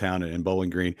my hometown in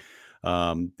Bowling Green.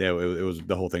 It was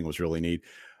the whole thing was really neat.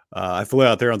 I flew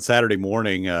out there on Saturday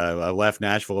morning. I left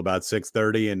Nashville about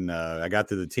 6:30, and I got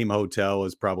to the team hotel. It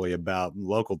was probably about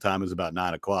local time. It was about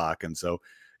 9:00, and so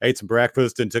ate some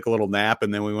breakfast and took a little nap,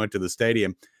 and then we went to the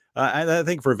stadium. I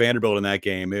think for Vanderbilt in that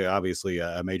game, obviously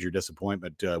a major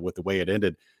disappointment with the way it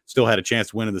ended. Still had a chance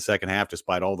to win in the second half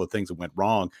despite all the things that went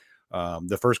wrong.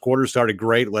 The first quarter started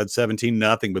great, led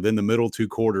 17-0, but then the middle two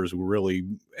quarters were really,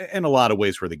 in a lot of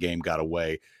ways, where the game got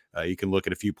away. You can look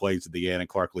at a few plays at the end, and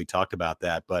Clarkley talked about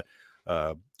that. But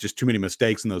just too many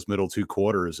mistakes in those middle 2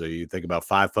 quarters. You think about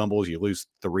 5 fumbles, you lose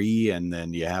 3, and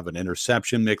then you have an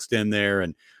interception mixed in there,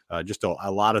 and just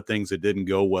a lot of things that didn't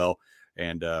go well.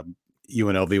 And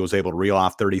UNLV was able to reel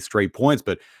off 30 straight points.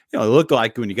 But, it looked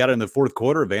like when you got in the fourth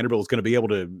quarter, Vanderbilt was going to be able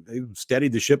to steady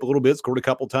the ship a little bit, scored a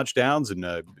couple touchdowns and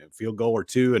a field goal or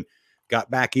 2, and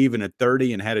got back even at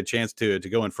 30 and had a chance to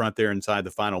go in front there inside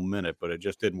the final minute. But it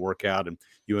just didn't work out, and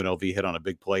UNLV hit on a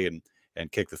big play and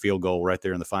kicked the field goal right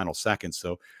there in the final seconds.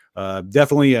 So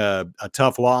definitely a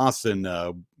tough loss, and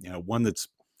one that's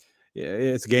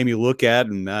it's a game you look at,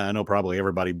 and I know probably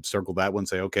everybody circled that one and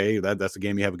say, okay, that's a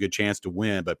game you have a good chance to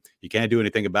win, but you can't do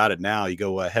anything about it now. You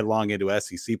go headlong into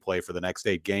SEC play for the next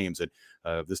 8 games, and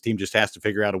this team just has to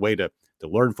figure out a way to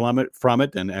learn from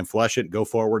it and flush it, go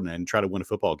forward, and try to win a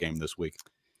football game this week.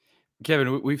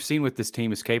 Kevin, we've seen what this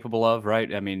team is capable of,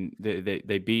 right? I mean,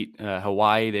 they beat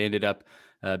Hawaii. They ended up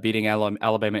beating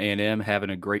Alabama A&M, having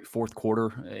a great fourth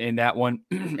quarter in that one.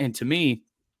 And to me,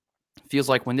 feels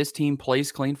like when this team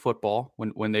plays clean football,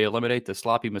 when they eliminate the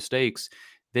sloppy mistakes,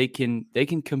 they can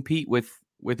compete with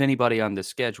anybody on the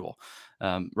schedule,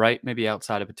 right? Maybe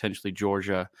outside of potentially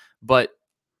Georgia. But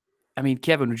I mean,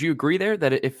 Kevin, would you agree there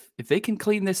that if they can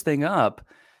clean this thing up,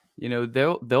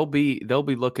 they'll be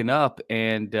looking up,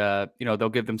 and they'll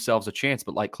give themselves a chance.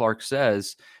 But like Clark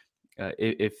says,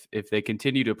 if they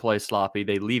continue to play sloppy,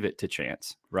 they leave it to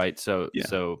chance, right? So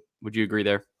would you agree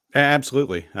there?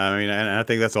 Absolutely. I mean, and I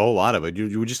think that's a whole lot of it.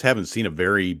 You just haven't seen a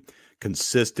very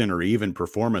consistent or even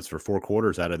performance for 4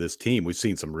 quarters out of this team. We've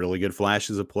seen some really good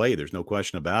flashes of play. There's no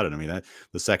question about it. I mean,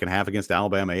 the second half against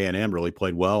Alabama A&M really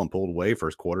played well and pulled away.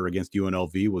 First quarter against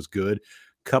UNLV was good.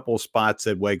 Couple spots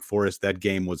at Wake Forest. That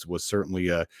game was certainly,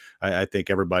 I think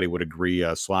everybody would agree,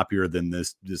 sloppier than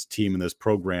this team and this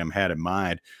program had in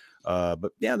mind.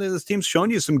 But yeah, this team's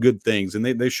shown you some good things, and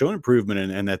they've shown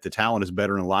improvement, and that the talent is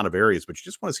better in a lot of areas, but you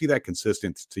just want to see that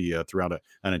consistency throughout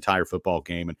an entire football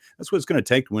game. And that's what it's going to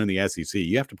take to win the SEC.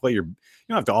 You have to play you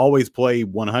don't have to always play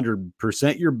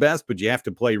 100% your best, but you have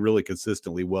to play really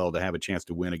consistently well to have a chance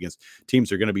to win against teams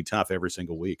that are going to be tough every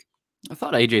single week. I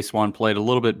thought A.J. Swan played a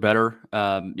little bit better,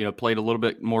 played a little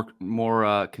bit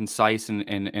more concise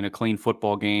in a clean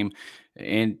football game.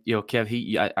 And,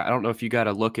 Kev, I don't know if you got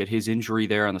to look at his injury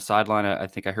there on the sideline. I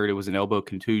think I heard it was an elbow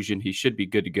contusion. He should be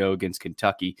good to go against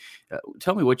Kentucky.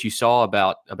 Tell me what you saw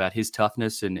about his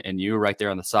toughness, and you were right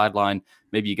there on the sideline.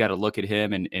 Maybe you got to look at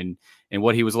him and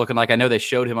what he was looking like. I know they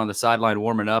showed him on the sideline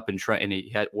warming up, and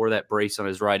he wore that brace on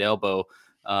his right elbow.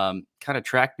 Kind of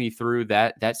tracked me through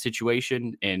that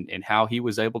situation and how he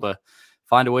was able to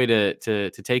find a way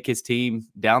to take his team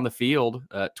down the field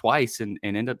twice and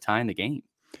end up tying the game.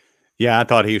 Yeah, I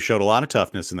thought he showed a lot of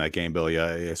toughness in that game, Billy,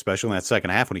 especially in that second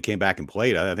half when he came back and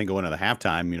played. I think going into the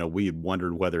halftime, we had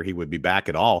wondered whether he would be back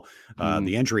at all.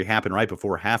 The injury happened right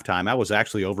before halftime. I was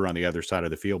actually over on the other side of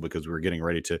the field because we were getting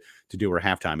ready to do our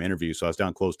halftime interview. So I was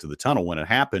down close to the tunnel when it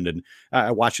happened, and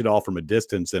I watched it all from a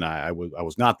distance, and I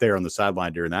was not there on the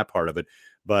sideline during that part of it.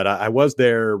 But I was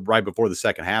there right before the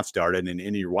second half started,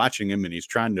 and you're watching him, and he's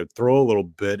trying to throw a little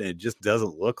bit, and it just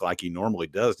doesn't look like he normally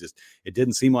does. It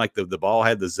didn't seem like the ball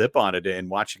had the zip on it,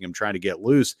 and watching him trying to get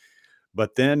loose.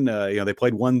 But then, they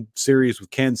played one series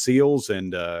with Ken Seals,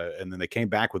 and then they came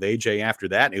back with AJ after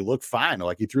that, and he looked fine.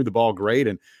 Like, he threw the ball great,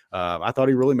 and I thought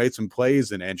he really made some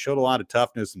plays and showed a lot of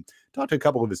toughness, and talked to a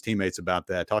couple of his teammates about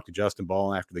that. Talked to Justin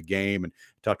Ball after the game, and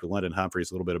talked to London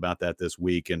Humphreys a little bit about that this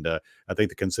week. And I think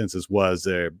the consensus was,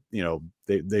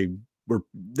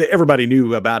 everybody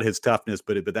knew about his toughness,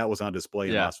 but that was on display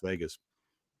in Las Vegas.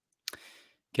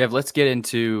 Kev, let's get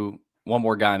into one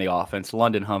more guy in the offense,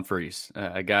 London Humphreys,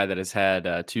 a guy that has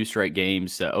had 2 straight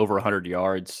games, over 100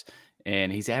 yards,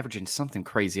 and he's averaging something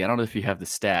crazy. I don't know if you have the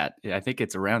stat. I think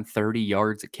it's around 30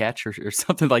 yards a catch or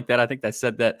something like that. I think they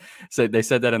said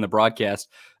that in the broadcast.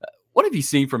 What have you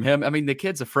seen from him? I mean, the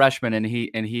kid's a freshman, and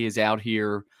he is out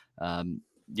here,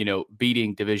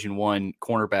 beating Division I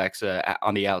cornerbacks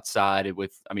on the outside. It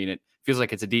feels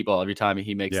like it's a deep ball every time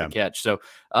he makes the catch. So,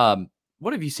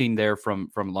 what have you seen there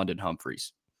from London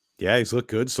Humphreys? Yeah, he's looked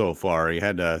good so far. He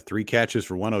had 3 catches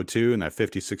for 102 and that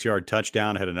 56-yard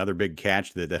touchdown. Had another big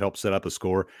catch that helped set up a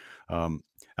score.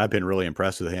 I've been really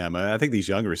impressed with him. I think these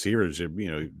young receivers,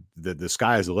 the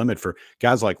sky is the limit for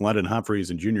guys like London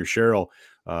Humphreys and Junior Sherrill.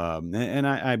 And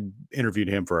I interviewed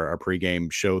him for our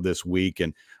pregame show this week,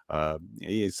 and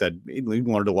he said he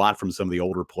learned a lot from some of the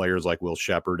older players like Will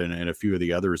Shepard and a few of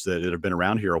the others that have been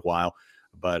around here a while.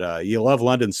 But you love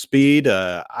London's speed.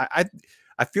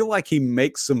 I feel like he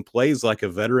makes some plays like a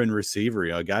veteran receiver.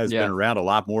 A guy who's been around a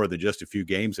lot more than just a few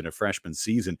games in a freshman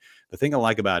season. The thing I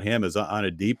like about him is on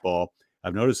a deep ball,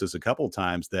 I've noticed this a couple of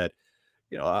times, that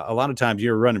a lot of times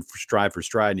you're running for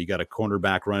stride and you got a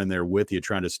cornerback running there with you,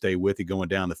 trying to stay with you going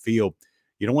down the field.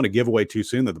 You don't want to give away too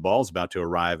soon that the ball's about to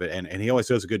arrive. And he always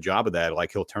does a good job of that.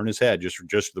 Like he'll turn his head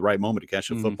just the right moment to catch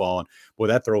the football. And boy,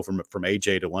 that throw from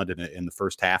AJ to London in the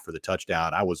first half for the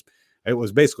touchdown, it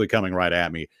was basically coming right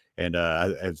at me. And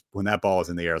when that ball was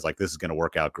in the air, I was like, this is going to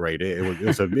work out great. It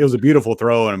was a beautiful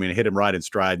throw. And I mean, it hit him right in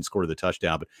stride and scored the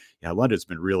touchdown. But yeah, London's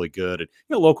been really good. And,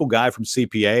 local guy from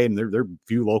CPA, and there are a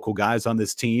few local guys on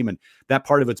this team. And that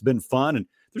part of it's been fun. And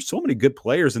there's so many good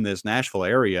players in this Nashville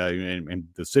area and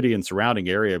the city and surrounding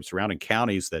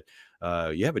counties that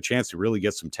you have a chance to really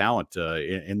get some talent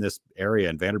in this area.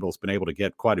 And Vanderbilt's been able to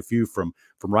get quite a few from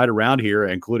right around here,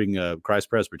 including Christ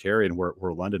Presbyterian,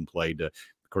 where London played. Of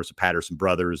course, the Patterson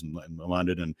brothers and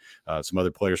London and some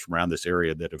other players from around this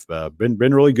area that have been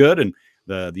really good. And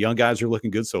the young guys are looking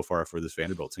good so far for this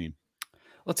Vanderbilt team.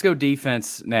 Let's go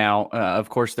defense now. Of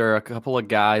course, there are a couple of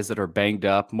guys that are banged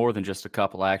up, more than just a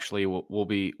couple. Actually, we'll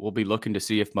be looking to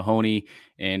see if Mahoney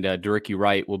and Derrick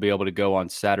Wright will be able to go on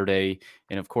Saturday.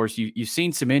 And of course, you've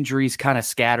seen some injuries kind of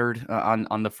scattered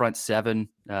on the front seven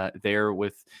there.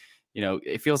 With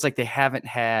it feels like they haven't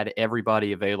had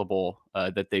everybody available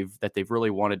that they've really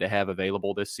wanted to have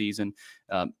available this season.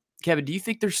 Kevin, do you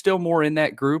think there's still more in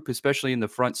that group, especially in the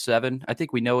front seven? I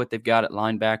think we know what they've got at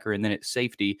linebacker and then at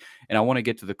safety, and I want to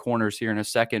get to the corners here in a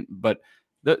second. But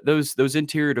those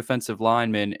interior defensive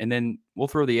linemen, and then we'll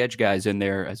throw the edge guys in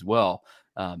there as well.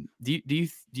 Do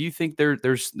you think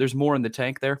there's more in the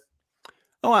tank there?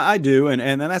 Oh, I do,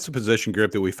 and that's a position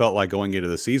group that we felt like going into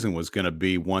the season was going to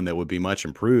be one that would be much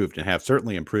improved and have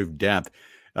certainly improved depth.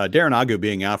 Darren Agu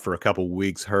being out for a couple of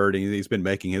weeks hurt, and he's been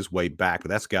making his way back, but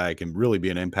that's a guy who can really be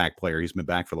an impact player. He's been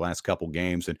back for the last couple of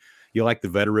games, and you like the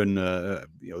veterans,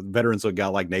 a guy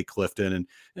like Nate Clifton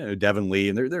and Devin Lee,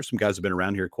 and there's some guys who've been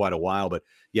around here quite a while. But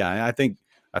yeah, I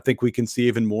think we can see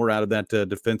even more out of that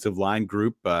defensive line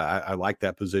group. I like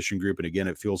that position group, and again,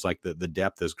 it feels like the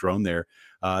depth has grown there.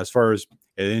 As far as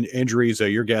injuries,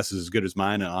 your guess is as good as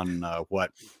mine on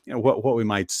what we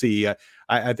might see.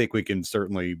 I think we can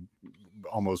certainly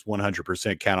almost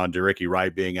 100% count on Derrick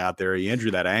Wright being out there. He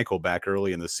injured that ankle back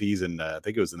early in the season. I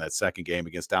think it was in that second game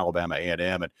against Alabama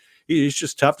A&M, and he's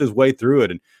just toughed his way through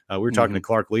it. And we were talking to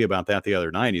Clark Lee about that the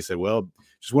other night. And he said, well,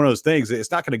 just one of those things.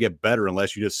 It's not going to get better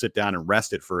unless you just sit down and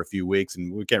rest it for a few weeks,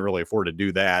 and we can't really afford to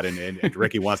do that. And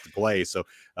Ricky wants to play, so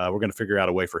we're going to figure out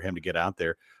a way for him to get out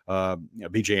there.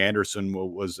 B.J. Anderson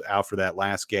was out for that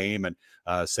last game, and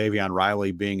Savion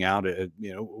Riley being out,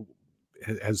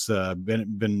 has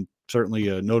been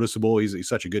certainly noticeable. He's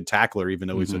such a good tackler, even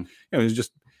though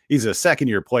he's a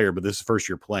second-year player, but this is first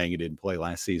year playing. He didn't play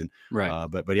last season, right?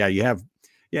 But yeah, you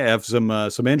have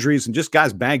some injuries and just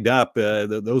guys banged up.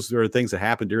 Those are things that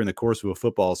happen during the course of a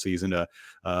football season.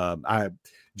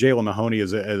 Jalen Mahoney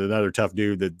is another tough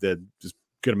dude that just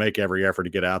going to make every effort to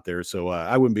get out there. So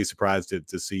I wouldn't be surprised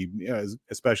to see,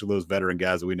 especially those veteran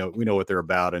guys that we know what they're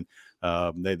about, and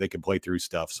they can play through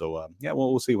stuff. So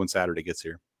we'll see when Saturday gets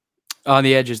here. On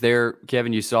the edges there,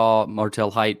 Kevin, you saw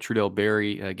Martel Height, Trudell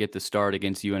Berry get the start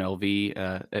against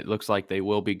UNLV. It looks like they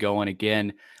will be going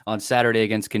again on Saturday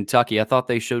against Kentucky. I thought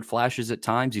they showed flashes at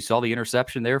times. You saw the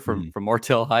interception there from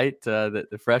Martel Height,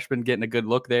 the freshman getting a good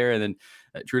look there, and then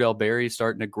Trudell Berry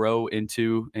starting to grow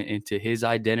into his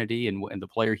identity and the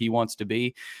player he wants to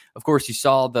be. Of course, you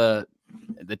saw the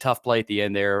tough play at the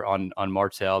end there on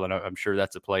Martel, and I'm sure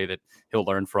that's a play that he'll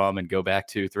learn from and go back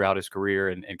to throughout his career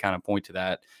and kind of point to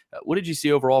that. What did you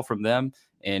see overall from them?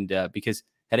 And because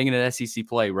heading into SEC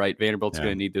play, right, Vanderbilt's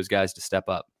going to need those guys to step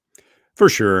up. For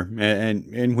sure.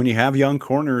 And when you have young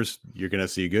corners, you're going to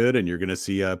see good, and you're going to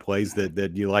see plays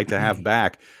that you like to have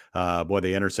back. Boy,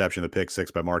 the interception, the pick six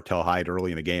by Martel Hyde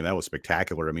early in the game, that was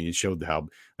spectacular. I mean, it showed how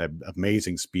that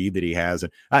amazing speed that he has.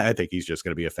 And I think he's just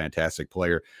going to be a fantastic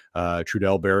player.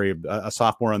 Trudell Berry, a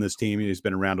sophomore on this team, he's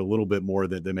been around a little bit more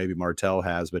than maybe Martel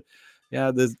has. But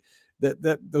yeah,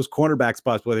 those cornerback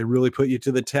spots, boy, they really put you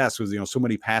to the test with, so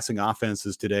many passing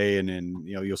offenses today. And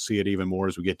you'll see it even more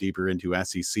as we get deeper into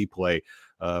SEC play.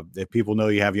 If people know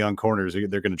you have young corners,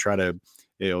 they're going to try to,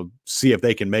 see if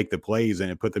they can make the plays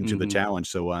and put them to the challenge.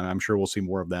 So I'm sure we'll see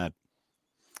more of that.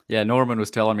 Yeah. Norman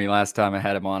was telling me last time I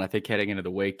had him on, I think heading into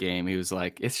the Wake game, he was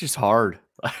like, it's just hard.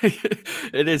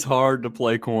 It is hard to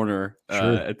play corner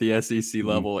at the SEC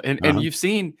level. And you've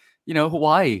seen,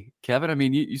 Hawaii, Kevin. I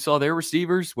mean, you saw their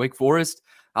receivers. Wake Forest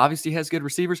obviously has good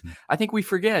receivers. I think we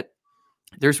forget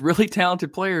there's really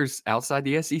talented players outside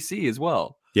the SEC as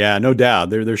well. Yeah, no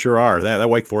doubt. There sure are. That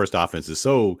Wake Forest offense is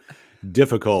so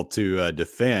difficult to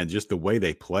defend. Just the way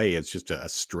they play, it's just a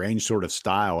strange sort of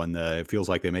style, and it feels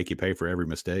like they make you pay for every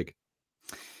mistake.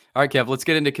 All right, Kev, let's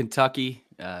get into Kentucky.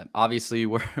 Obviously,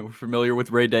 we're familiar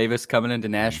with Ray Davis coming into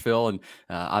Nashville, and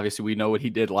obviously we know what he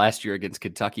did last year against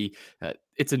Kentucky.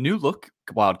 It's a new look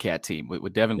Wildcat team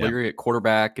with Devin Leary at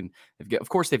quarterback, and of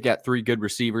course they've got three good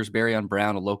receivers. Barryon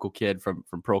Brown, a local kid from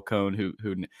Procone,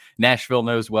 who Nashville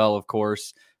knows well, of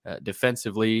course.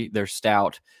 Defensively, they're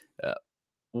stout.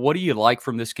 What do you like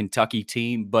from this Kentucky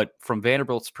team? But from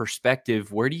Vanderbilt's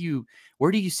perspective, where do you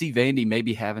see Vandy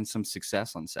maybe having some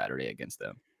success on Saturday against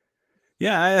them?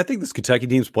 Yeah, I think this Kentucky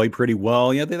team's played pretty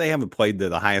well. Yeah, they haven't played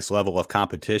the highest level of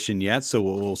competition yet, so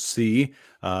we'll see.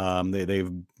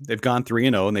 They've gone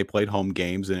 3-0 and they played home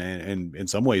games, and in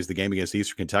some ways, the game against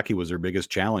Eastern Kentucky was their biggest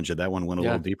challenge. And that one went a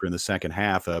little deeper in the second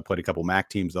half. Played a couple MAC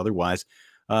teams otherwise.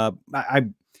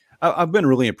 I've been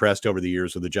really impressed over the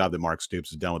years with the job that Mark Stoops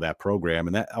has done with that program,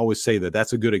 and I always say that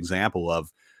that's a good example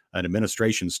of an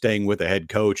administration staying with a head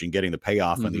coach and getting the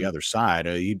payoff on the other side.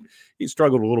 He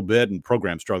struggled a little bit, and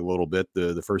program struggled a little bit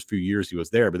the first few years he was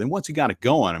there. But then once he got it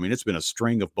going, I mean, it's been a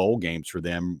string of bowl games for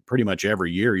them pretty much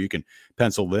every year. You can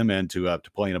pencil them in to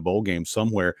play in a bowl game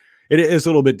somewhere. It is a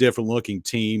little bit different looking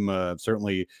team,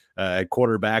 certainly at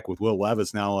quarterback with Will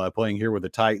Levis now playing here with the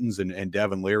Titans, and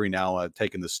Devin Leary now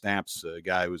taking the snaps.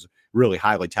 Guy who was a really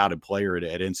highly touted player at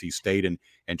NC State and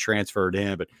transferred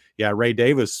in. But yeah, Ray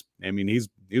Davis, I mean, he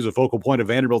was a focal point of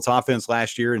Vanderbilt's offense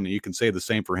last year, and you can say the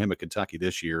same for him at Kentucky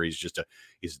this year. He's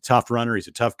a tough runner. He's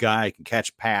a tough guy. He can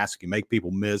catch a pass. He can make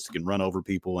people miss. He can run over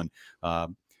people. And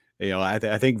I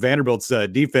think Vanderbilt's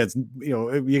defense,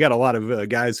 you got a lot of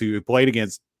guys who played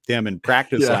against him in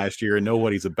practice last year and know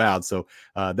what he's about. So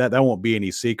that won't be any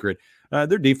secret.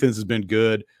 Their defense has been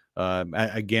good.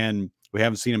 Again, we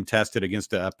haven't seen them tested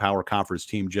against a power conference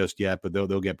team just yet, but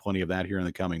they'll get plenty of that here in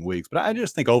the coming weeks. But I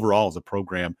just think overall as a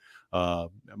program,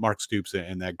 Mark Stoops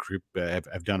and that group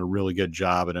have done a really good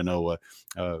job. And I know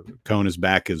Cone is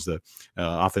back as the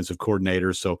offensive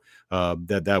coordinator. So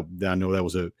that I know that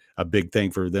was a big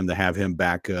thing for them to have him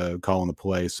back calling the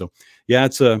play. So yeah,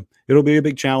 it'll be a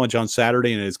big challenge on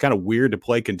Saturday, and it's kind of weird to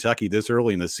play Kentucky this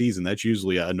early in the season. That's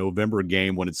usually a November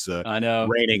game when it's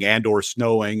raining and or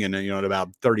snowing and at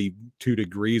about 32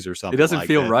 degrees or something. It doesn't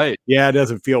feel right. Yeah, it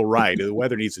doesn't feel right. The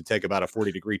weather needs to take about a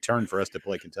 40-degree turn for us to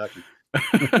play Kentucky.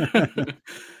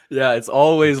 Yeah, it's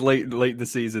always late in the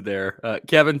season there.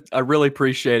 Kevin, I really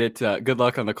appreciate it. Good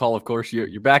luck on the call. Of course,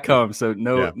 you're back home, so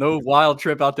no wild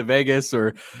trip out to Vegas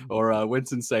or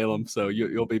Winston-Salem. So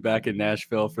you'll be back in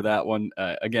Nashville for that one.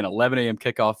 Again, 11 a.m.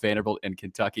 kickoff, Vanderbilt and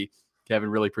Kentucky. Kevin,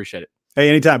 really appreciate it. Hey,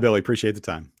 anytime, Billy. Appreciate the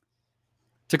time.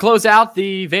 To close out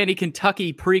the Vandy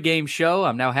Kentucky pregame show,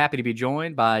 I'm now happy to be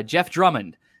joined by Jeff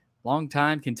Drummond,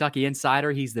 longtime Kentucky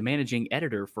insider. He's the managing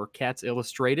editor for Cats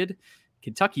Illustrated,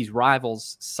 Kentucky's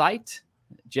rivals site.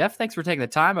 Jeff, thanks for taking the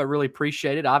time. I really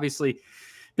appreciate it. Obviously,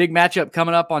 big matchup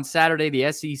coming up on Saturday,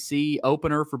 the SEC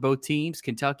opener for both teams,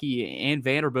 Kentucky and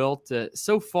Vanderbilt.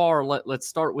 So far, let's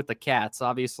start with the Cats.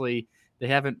 Obviously, they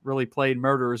haven't really played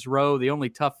Murderers Row. The only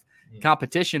tough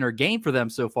competition or game for them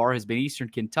so far has been Eastern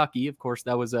Kentucky. Of course,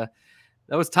 that was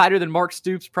tighter than Mark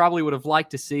Stoops probably would have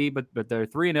liked to see, but they're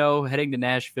 3-0 heading to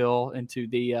Nashville into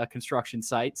the construction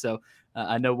site. So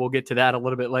I know we'll get to that a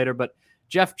little bit later. But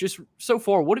Jeff, just so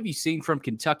far, what have you seen from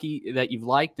Kentucky that you've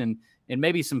liked, and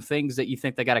maybe some things that you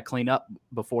think they got to clean up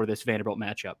before this Vanderbilt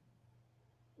matchup?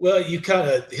 Well, you kind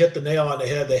of hit the nail on the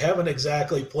head. They haven't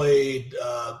exactly played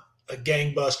a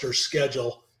gangbuster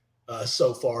schedule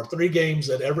so far. 3 games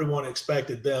that everyone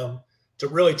expected them to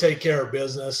really take care of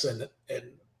business and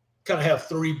kind of have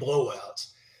 3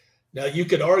 blowouts. Now, you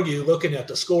could argue, looking at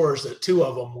the scores, that 2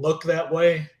 of them look that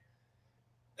way.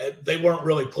 They weren't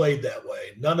really played that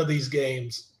way. None of these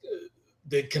games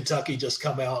did Kentucky just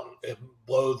come out and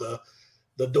blow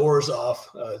the doors off,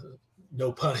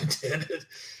 no pun intended,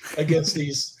 against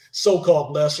these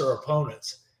so-called lesser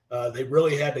opponents. They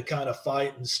really had to kind of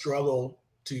fight and struggle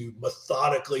to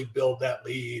methodically build that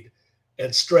lead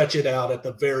and stretch it out at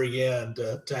the very end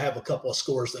to have a couple of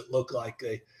scores that look like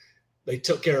they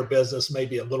took care of business,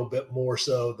 maybe a little bit more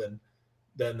so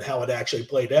than how it actually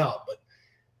played out. But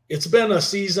it's been a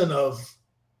season of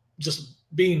just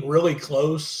being really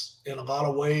close in a lot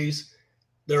of ways.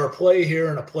 There are a play here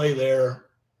and a play there,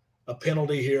 a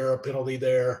penalty here, a penalty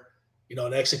there,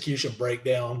 an execution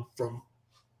breakdown from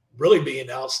really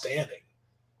being outstanding.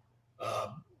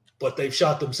 But they've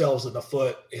shot themselves in the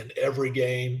foot in every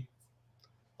game,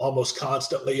 almost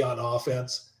constantly on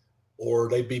offense, or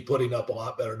they'd be putting up a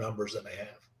lot better numbers than they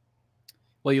have.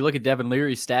 Well, you look at Devin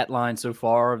Leary's stat line so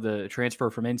far, the transfer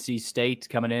from NC State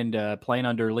coming in playing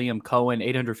under Liam Cohen,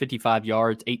 855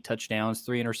 yards, 8 touchdowns,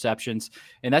 3 interceptions.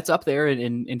 And that's up there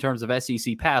in terms of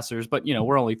SEC passers. But,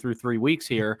 we're only through 3 weeks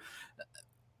here.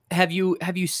 have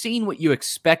you seen what you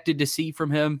expected to see from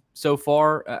him so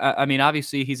far? I mean,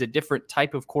 obviously he's a different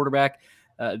type of quarterback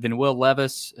than Will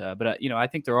Levis, but I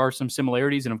think there are some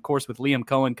similarities, and of course with Liam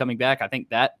Cohen coming back, I think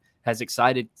that has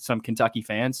excited some Kentucky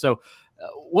fans. So,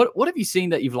 what have you seen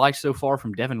that you've liked so far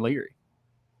from Devin Leary?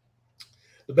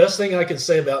 The best thing I can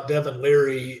say about Devin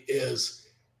Leary is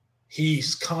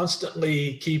he's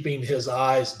constantly keeping his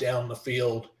eyes down the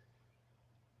field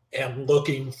and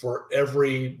looking for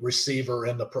every receiver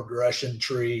in the progression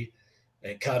tree,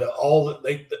 and kind of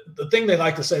the thing they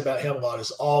like to say about him a lot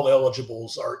is all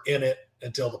eligibles are in it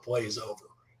until the play is over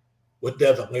with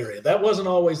Devin Leary. That wasn't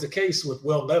always the case with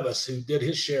Will Levis, who did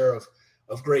his share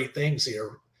of great things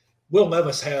here. Will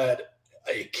Levis had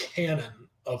a cannon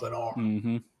of an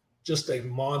arm, just a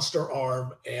monster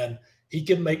arm, and he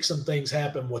can make some things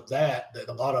happen with that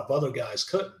a lot of other guys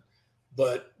couldn't.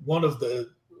 But one of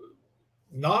the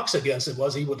knocks against it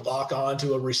was he would lock on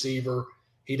to a receiver.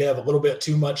 He'd have a little bit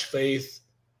too much faith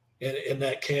in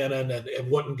that cannon and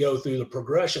wouldn't go through the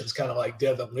progressions, kind of like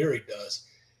Devin Leary does.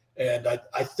 And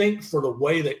I think for the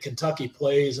way that Kentucky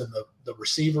plays and the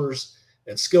receivers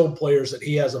and skilled players that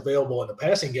he has available in the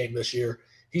passing game this year,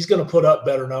 he's going to put up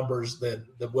better numbers than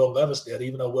Will Levis did,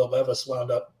 even though Will Levis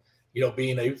wound up,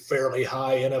 being a fairly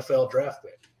high NFL draft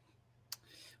pick.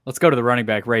 Let's go to the running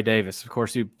back, Ray Davis. Of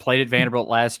course, who played at Vanderbilt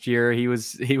last year. He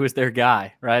was their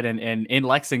guy, right? And in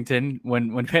Lexington,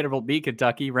 when Vanderbilt beat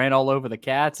Kentucky, ran all over the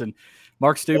Cats. And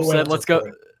Mark Stoops said, "Let's go."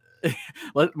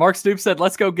 Mark Stoops said,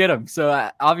 "Let's go get him." So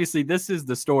obviously, this is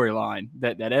the storyline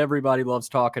that everybody loves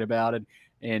talking about,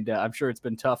 and I'm sure it's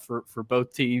been tough for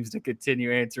both teams to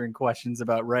continue answering questions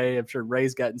about Ray. I'm sure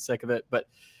Ray's gotten sick of it, but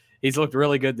he's looked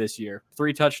really good this year.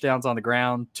 3 touchdowns on the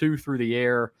ground, 2 through the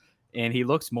air. And he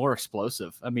looks more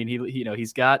explosive. I mean,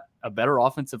 he's got a better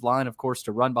offensive line, of course,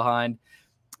 to run behind.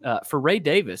 For Ray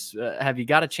Davis, have you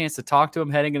got a chance to talk to him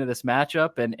heading into this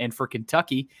matchup? And for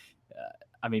Kentucky,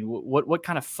 I mean, what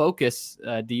kind of focus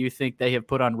do you think they have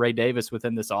put on Ray Davis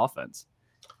within this offense?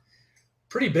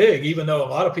 Pretty big, even though a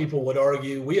lot of people would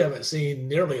argue we haven't seen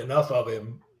nearly enough of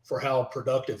him for how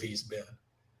productive he's been.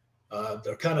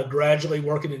 They're kind of gradually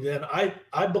working it in.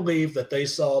 I believe that they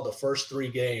saw the first 3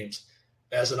 games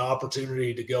as an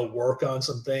opportunity to go work on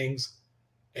some things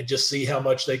and just see how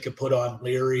much they could put on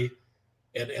Leary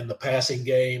and the passing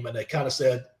game. And they kind of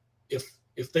said, if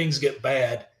things get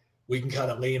bad, we can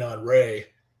kind of lean on Ray,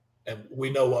 and we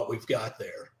know what we've got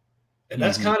there. And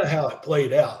that's kind of how it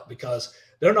played out, because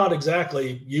they're not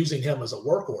exactly using him as a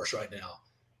workhorse right now.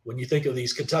 When you think of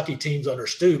these Kentucky teams under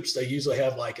Stoops, they usually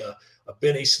have like a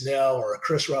Benny Snell or a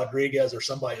Chris Rodriguez or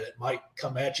somebody that might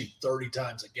come at you 30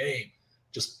 times a game.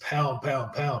 Just pound.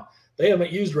 They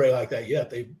haven't used Ray like that yet.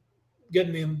 They've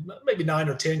getting him maybe 9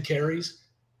 or 10 carries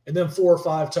and then 4 or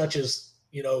 5 touches,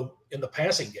 in the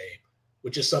passing game,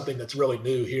 which is something that's really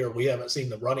new here. We haven't seen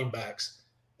the running backs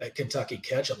at Kentucky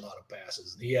catch a lot of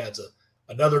passes. And he adds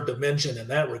another dimension in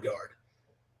that regard.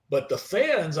 But the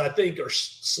fans, I think, are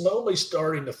slowly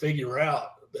starting to figure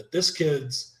out that this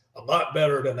kid's a lot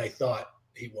better than they thought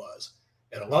he was.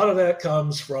 And a lot of that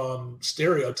comes from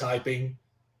stereotyping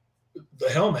the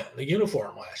helmet and the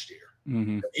uniform last year.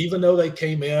 Even though they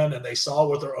came in and they saw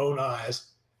with their own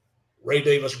eyes, Ray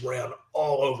Davis ran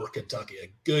all over Kentucky,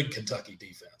 a good Kentucky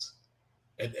defense,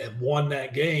 and won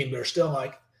that game. They're still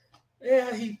like,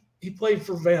 yeah, he played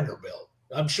for Vanderbilt.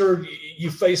 I'm sure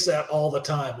you face that all the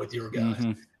time with your guys.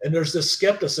 And there's this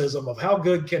skepticism of how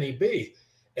good can he be?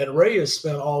 And Ray has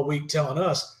spent all week telling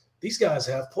us these guys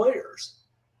have players,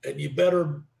 and you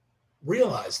better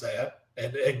realize that.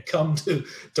 And come to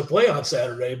play on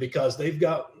Saturday, because they've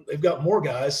got more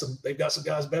guys. They've got some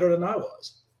guys better than I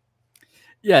was.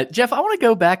 Yeah, Jeff, I want to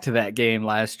go back to that game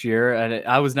last year, and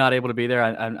I was not able to be there.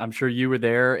 I'm sure you were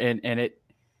there, and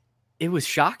it was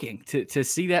shocking to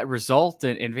see that result.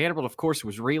 And Vanderbilt, of course,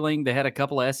 was reeling. They had a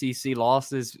couple of SEC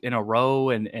losses in a row,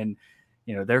 and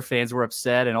their fans were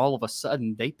upset. And all of a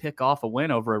sudden, they pick off a win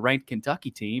over a ranked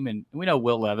Kentucky team. And we know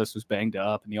Will Levis was banged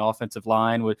up, and the offensive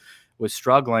line was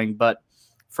struggling. But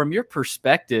from your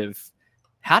perspective,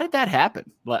 how did that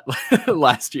happen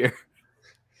last year?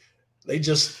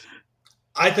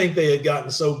 I think they had gotten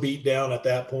so beat down at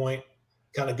that point,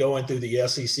 kind of going through the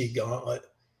SEC gauntlet.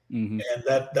 And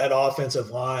that offensive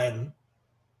line,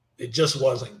 it just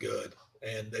wasn't good.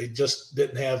 And they just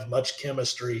didn't have much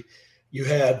chemistry. You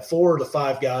had 4 to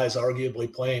 5 guys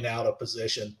arguably playing out of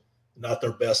position, not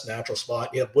their best natural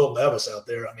spot. You have Will Levis out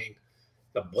there. I mean,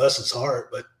 God bless his heart,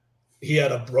 but he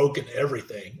had a broken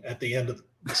everything at the end of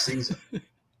the season.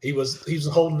 He was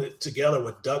holding it together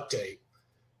with duct tape,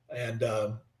 and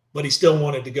but he still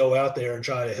wanted to go out there and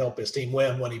try to help his team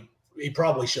win when he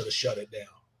probably should have shut it down.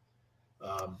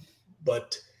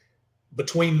 But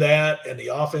between that and the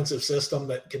offensive system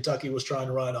that Kentucky was trying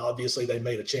to run, obviously they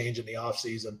made a change in the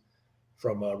offseason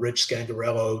from Rich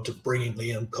Scangarello to bringing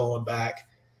Liam Cohen back.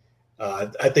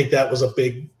 I think that was a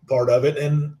big part of it.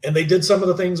 And they did some of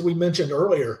the things we mentioned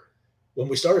earlier when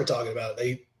we started talking about it.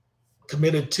 They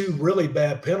committed 2 really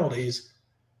bad penalties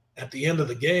at the end of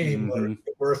the game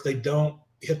where if they don't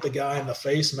hit the guy in the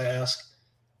face mask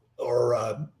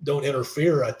or don't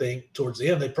interfere, I think towards the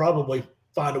end, they probably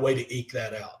find a way to eke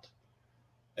that out.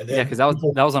 And then because that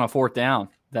was on a 4th down.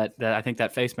 That I think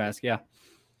that face mask. Yeah,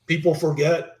 people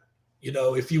forget.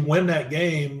 If you win that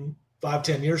game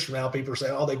 5-10 years from now, people say,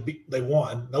 "Oh, they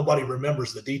won." Nobody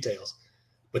remembers the details,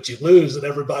 but you lose, and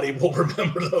everybody will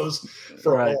remember those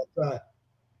for a long time.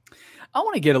 I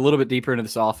want to get a little bit deeper into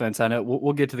this offense. I know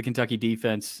we'll get to the Kentucky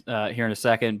defense here in a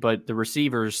second, but the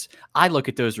receivers, I look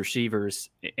at those receivers,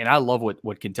 and I love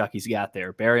what Kentucky's got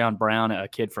there. Barryon Brown, a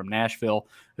kid from Nashville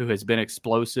who has been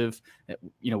explosive.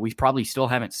 We probably still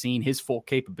haven't seen his full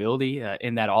capability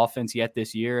in that offense yet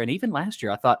this year. And even last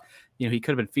year, I thought, he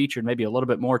could have been featured maybe a little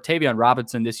bit more. Tavion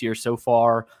Robinson this year so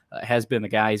far has been the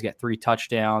guy. He's got 3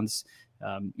 touchdowns,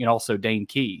 also Dane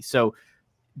Key. So,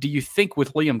 do you think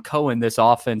with Liam Cohen, this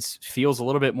offense feels a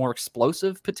little bit more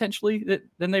explosive potentially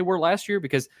than they were last year?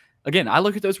 Because, again, I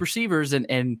look at those receivers,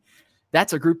 and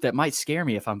that's a group that might scare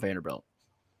me if I'm Vanderbilt.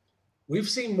 We've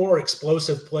seen more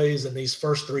explosive plays in these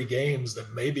first 3 games than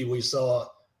maybe we saw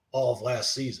all of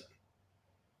last season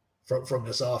from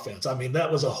this offense. I mean, that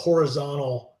was a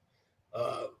horizontal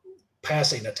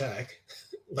passing attack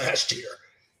last year.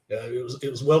 It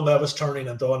was Will Levis turning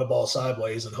and throwing the ball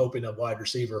sideways and hoping a wide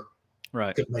receiver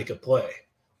could make a play,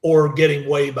 or getting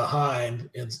way behind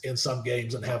in some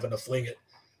games and having to fling it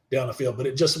down the field. But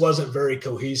it just wasn't very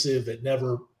cohesive. It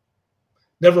never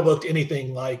looked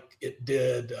anything like it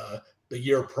did the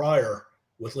year prior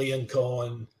with Liam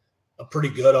Cohen, a pretty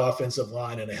good offensive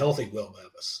line, and a healthy Will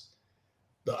Levis.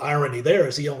 The irony there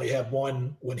is he only had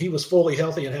one, when he was fully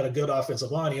healthy and had a good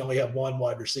offensive line, he only had one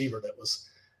wide receiver that was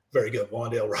very good,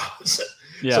 Wan'Dale Robinson.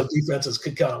 Yeah. So defenses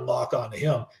could kind of lock onto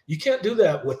him. You can't do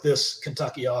that with this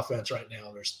Kentucky offense right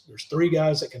now. There's 3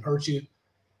 guys that can hurt you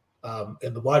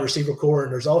in the wide receiver core,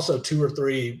 and there's also 2 or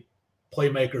 3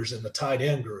 playmakers in the tight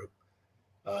end group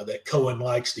that Cohen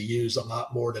likes to use a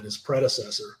lot more than his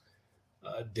predecessor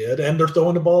did. And they're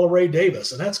throwing the ball to Ray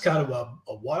Davis, and that's kind of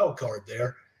a wild card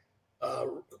there.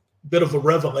 Bit of a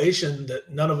revelation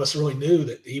that none of us really knew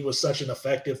that he was such an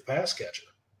effective pass catcher.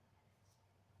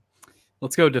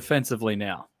 Let's go defensively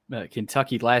now.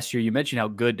 Kentucky last year, you mentioned how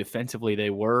good defensively they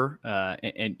were.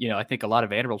 And I think a lot of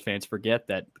Vanderbilt fans forget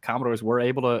that the Commodores were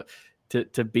able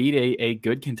to beat a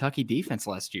good Kentucky defense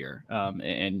last year.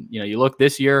 And you look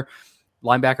this year,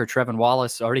 linebacker Trevin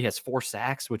Wallace already has 4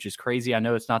 sacks, which is crazy. I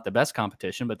know it's not the best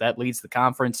competition, but that leads the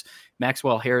conference.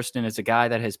 Maxwell Hairston is a guy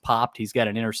that has popped. He's got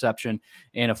an interception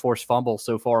and a forced fumble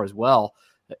so far as well.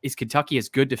 Is Kentucky as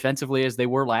good defensively as they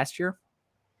were last year?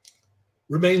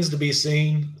 Remains to be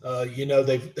seen.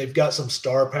 They've got some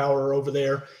star power over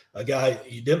there. A guy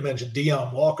you didn't mention,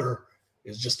 Deion Walker,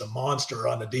 is just a monster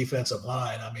on the defensive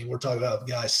line. I mean, we're talking about a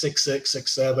guy 6'6",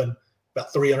 6'7",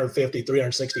 about 350,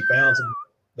 360 pounds. And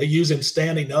they use him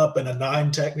standing up in a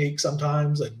 9 technique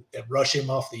sometimes and rush him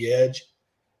off the edge.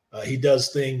 He does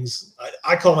things.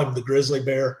 I call him the grizzly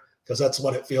bear because that's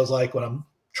what it feels like when I'm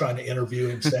trying to interview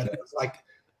him standing. It's like,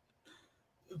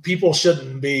 people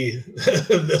shouldn't be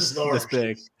this large. This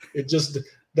big. It just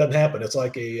doesn't happen. It's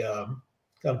like a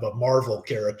kind of a Marvel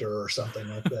character or something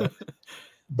like that.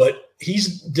 But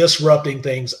he's disrupting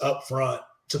things up front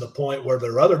to the point where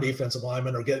their other defensive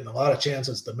linemen are getting a lot of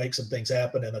chances to make some things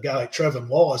happen. And a guy like Trevin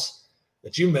Wallace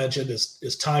that you mentioned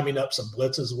is timing up some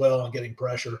blitz as well and getting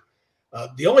pressure.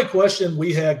 The only question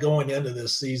we had going into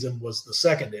this season was the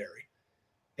secondary.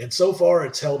 And so far,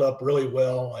 it's held up really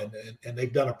well, and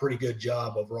they've done a pretty good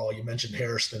job overall. You mentioned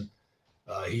Hairston.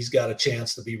 He's got a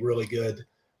chance to be really good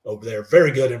over there.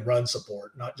 Very good in run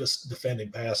support, not just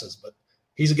defending passes, but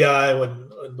he's a guy when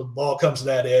the ball comes to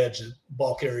that edge, the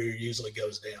ball carrier usually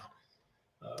goes down.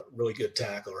 Really good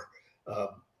tackler.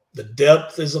 The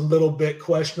depth is a little bit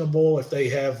questionable. If they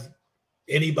have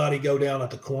anybody go down at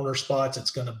the corner spots,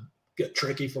 it's going to get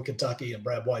tricky for Kentucky, and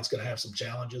Brad White's going to have some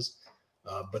challenges.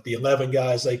 But the 11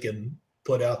 guys they can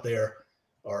put out there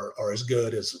are as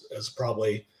good as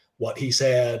probably what he's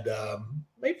had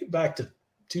maybe back to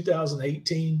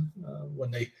 2018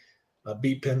 when they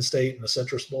beat Penn State in the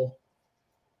Citrus Bowl.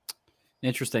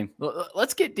 Interesting.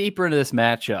 Let's get deeper into this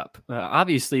matchup.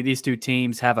 Obviously, these two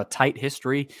teams have a tight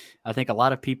history. I think a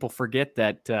lot of people forget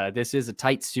that this is a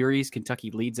tight series.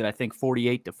 Kentucky leads it, I think,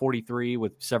 48-43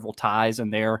 with several ties in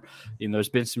there. There's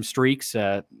been some streaks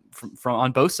from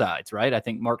on both sides, right? I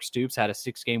think Mark Stoops had a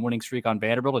 6-game winning streak on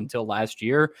Vanderbilt until last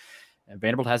year.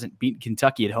 Vanderbilt hasn't beaten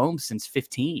Kentucky at home since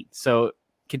 15. So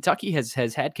Kentucky has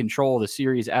had control of the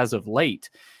series as of late.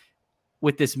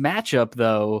 With this matchup,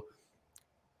 though,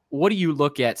 what do you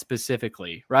look at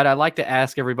specifically, right? I'd like to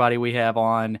ask everybody we have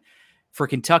on, for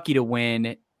Kentucky to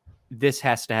win, this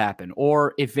has to happen.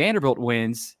 Or if Vanderbilt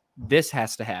wins, this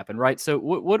has to happen, right? So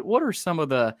what are some of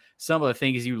the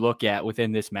things you look at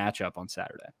within this matchup on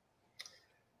Saturday?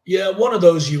 Yeah, one of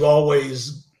those you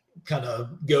always kind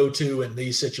of go to in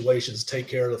these situations, take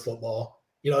care of the football.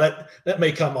 That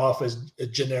may come off as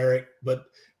generic, but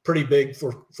pretty big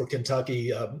for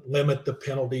Kentucky. Limit the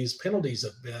penalties. Penalties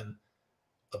have been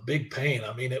a big pain.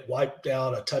 I mean, it wiped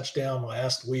out a touchdown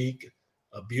last week,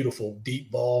 a beautiful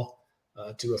deep ball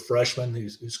to a freshman who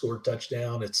scored a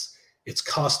touchdown. It's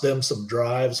cost them some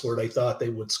drives where they thought they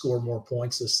would score more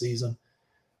points this season.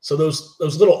 So those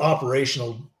little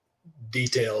operational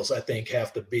details, I think,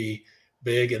 have to be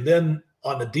big. And then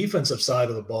on the defensive side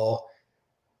of the ball,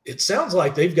 it sounds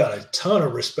like they've got a ton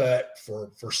of respect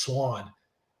for Swan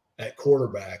at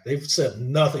quarterback. They've said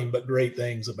nothing but great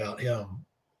things about him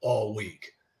all week.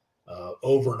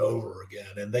 Over and over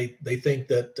again. And they think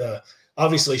that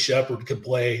obviously Shepard can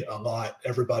play a lot.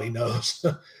 Everybody knows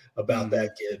about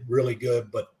that kid. Really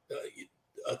good, but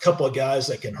a couple of guys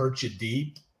that can hurt you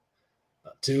deep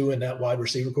too in that wide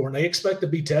receiver core. And they expect to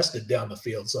be tested down the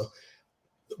field. So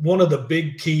one of the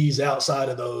big keys outside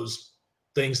of those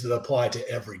things that apply to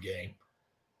every game,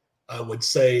 I would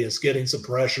say, is getting some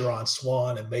pressure on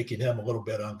Swan and making him a little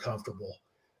bit uncomfortable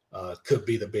could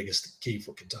be the biggest key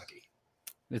for Kentucky.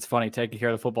 It's funny, taking care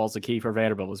of the football is the key for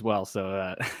Vanderbilt as well.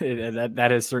 So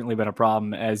that has certainly been a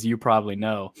problem, as you probably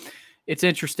know. It's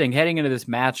interesting heading into this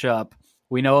matchup.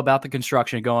 We know about the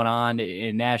construction going on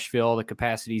in Nashville. The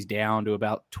capacity's down to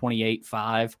about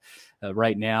 28.5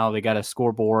 right now. They got a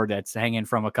scoreboard that's hanging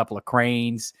from a couple of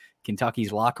cranes.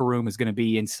 Kentucky's locker room is going to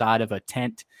be inside of a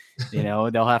tent.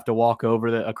 They'll have to walk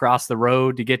across the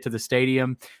road to get to the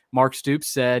stadium. Mark Stoops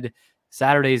said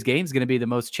Saturday's game is going to be the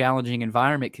most challenging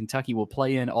environment Kentucky will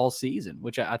play in all season,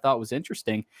 which I thought was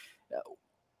interesting.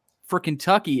 For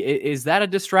Kentucky, is that a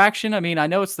distraction? I mean, I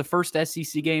know it's the first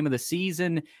SEC game of the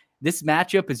season. This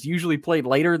matchup is usually played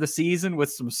later in the season with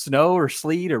some snow or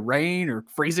sleet or rain or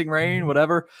freezing rain,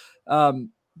 whatever.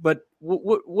 But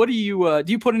what do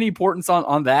you put any importance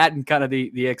on that and kind of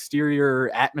the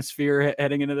exterior atmosphere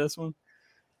heading into this one?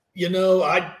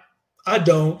 I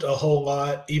don't a whole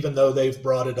lot, even though they've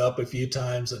brought it up a few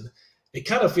times. And it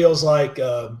kind of feels like,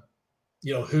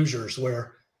 Hoosiers,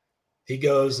 where he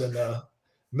goes and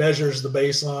measures the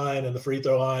baseline and the free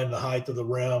throw line, the height of the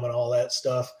rim and all that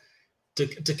stuff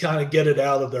to kind of get it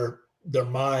out of their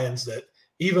minds that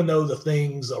even though the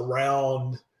things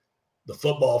around the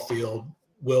football field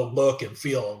will look and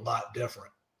feel a lot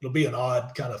different, it'll be an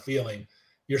odd kind of feeling.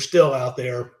 You're still out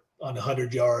there on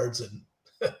 100 yards and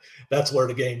that's where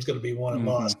the game's going to be won and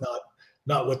lost,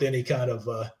 not with any kind of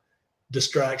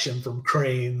distraction from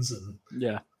cranes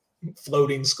and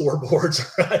floating scoreboards.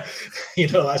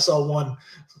 I saw one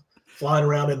flying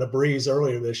around in the breeze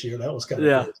earlier this year. That was kind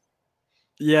of good.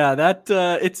 Yeah, that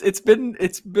it's been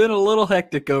a little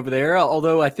hectic over there.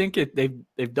 Although I think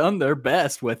they've done their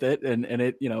best with it, and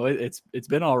it's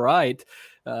been all right.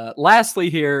 Lastly,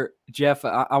 here, Jeff,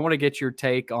 I want to get your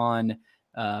take on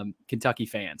Kentucky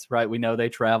fans, right? We know they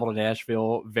travel to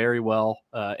Nashville very well,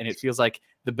 and it feels like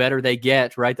the better they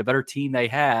get, right, the better team they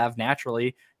have,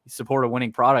 naturally support a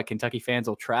winning product, Kentucky fans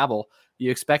will travel.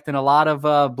 You expecting a lot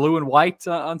of blue and white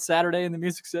on Saturday in the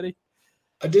Music City?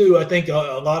 I do. I think a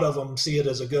lot of them see it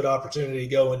as a good opportunity to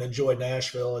go and enjoy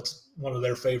Nashville. It's one of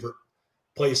their favorite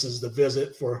places to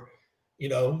visit for,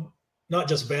 not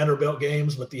just Vanderbilt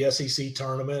games, but the SEC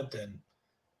tournament and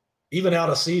even out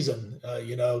of season,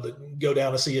 that go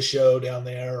down to see a show down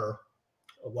there or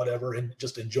whatever and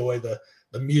just enjoy the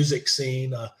music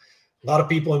scene. A lot of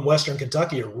people in Western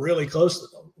Kentucky are really a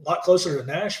lot closer to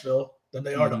Nashville than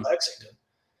they are to Lexington.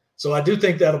 So I do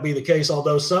think that'll be the case,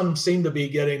 although some seem to be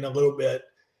getting a little bit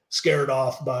scared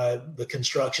off by the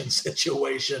construction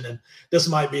situation. And this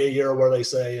might be a year where they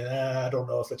say, I don't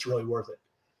know if it's really worth it.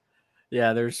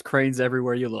 Yeah, there's cranes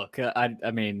everywhere you look.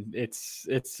 I mean,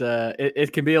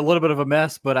 it can be a little bit of a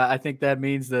mess, but I think that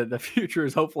means that the future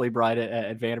is hopefully bright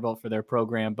at Vanderbilt for their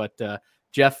program. But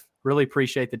Jeff, really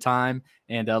appreciate the time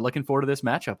and looking forward to this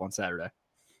matchup on Saturday.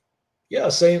 Yeah,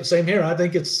 same here. I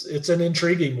think it's an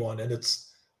intriguing one, and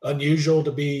it's unusual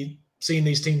to be seeing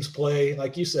these teams play,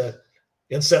 like you said,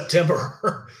 in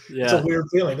September. Yeah. It's a weird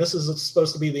feeling. This is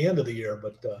supposed to be the end of the year,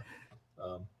 but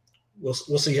we'll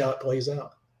see how it plays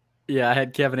out. Yeah, I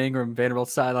had Kevin Ingram, Vanderbilt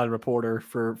sideline reporter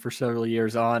for several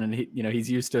years on, and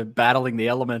he's used to battling the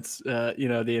elements,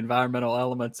 the environmental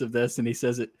elements of this, and he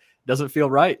says it doesn't feel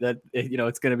right that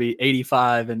it's going to be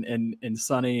 85 and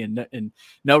sunny and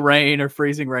no rain or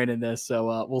freezing rain in this.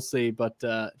 So we'll see. But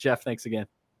Jeff, thanks again.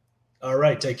 All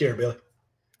right, take care, Billy.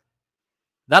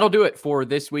 That'll do it for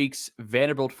this week's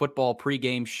Vanderbilt football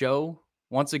pregame show.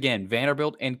 Once again,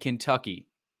 Vanderbilt and Kentucky,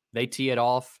 they tee it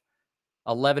off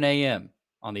 11 a.m.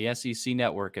 on the SEC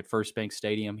Network at First Bank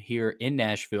Stadium here in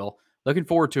Nashville. Looking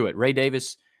forward to it. Ray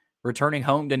Davis returning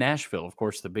home to Nashville, of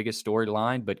course, the biggest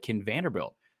storyline. But can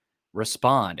Vanderbilt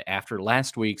respond after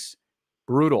last week's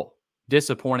brutal,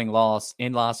 disappointing loss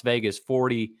in Las Vegas,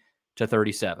 40-37?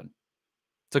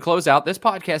 To close out, this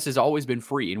podcast has always been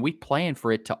free, and we plan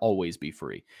for it to always be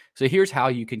free. So here's how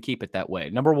you can keep it that way.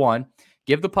 Number one,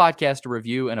 give the podcast a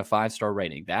review and a 5-star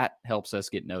rating. That helps us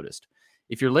get noticed.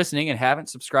 If you're listening and haven't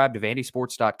subscribed to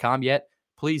VandySports.com yet,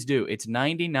 please do. It's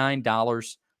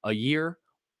 $99 a year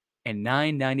and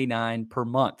 $9.99 per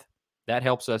month. That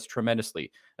helps us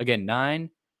tremendously. Again,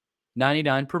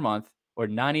 $9.99 per month or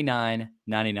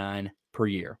 $99.99 per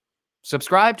year.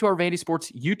 Subscribe to our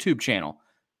VandySports YouTube channel.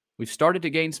 We've started to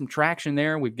gain some traction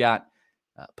there. We've got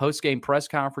post-game press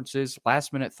conferences,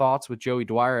 last-minute thoughts with Joey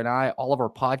Dwyer and I. All of our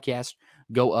podcasts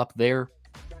go up there.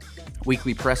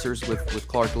 Weekly pressers with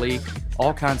Clark Lee.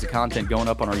 All kinds of content going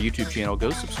up on our YouTube channel.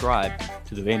 Go subscribe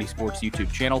to the VandySports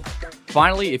YouTube channel.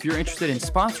 Finally, if you're interested in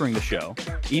sponsoring the show,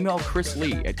 email Chris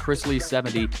Lee at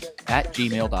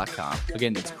chrislee70@gmail.com.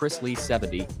 Again, that's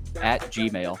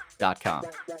chrislee70@gmail.com.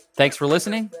 Thanks for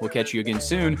listening. We'll catch you again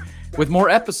soon with more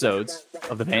episodes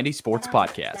of the Vandy Sports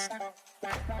Podcast.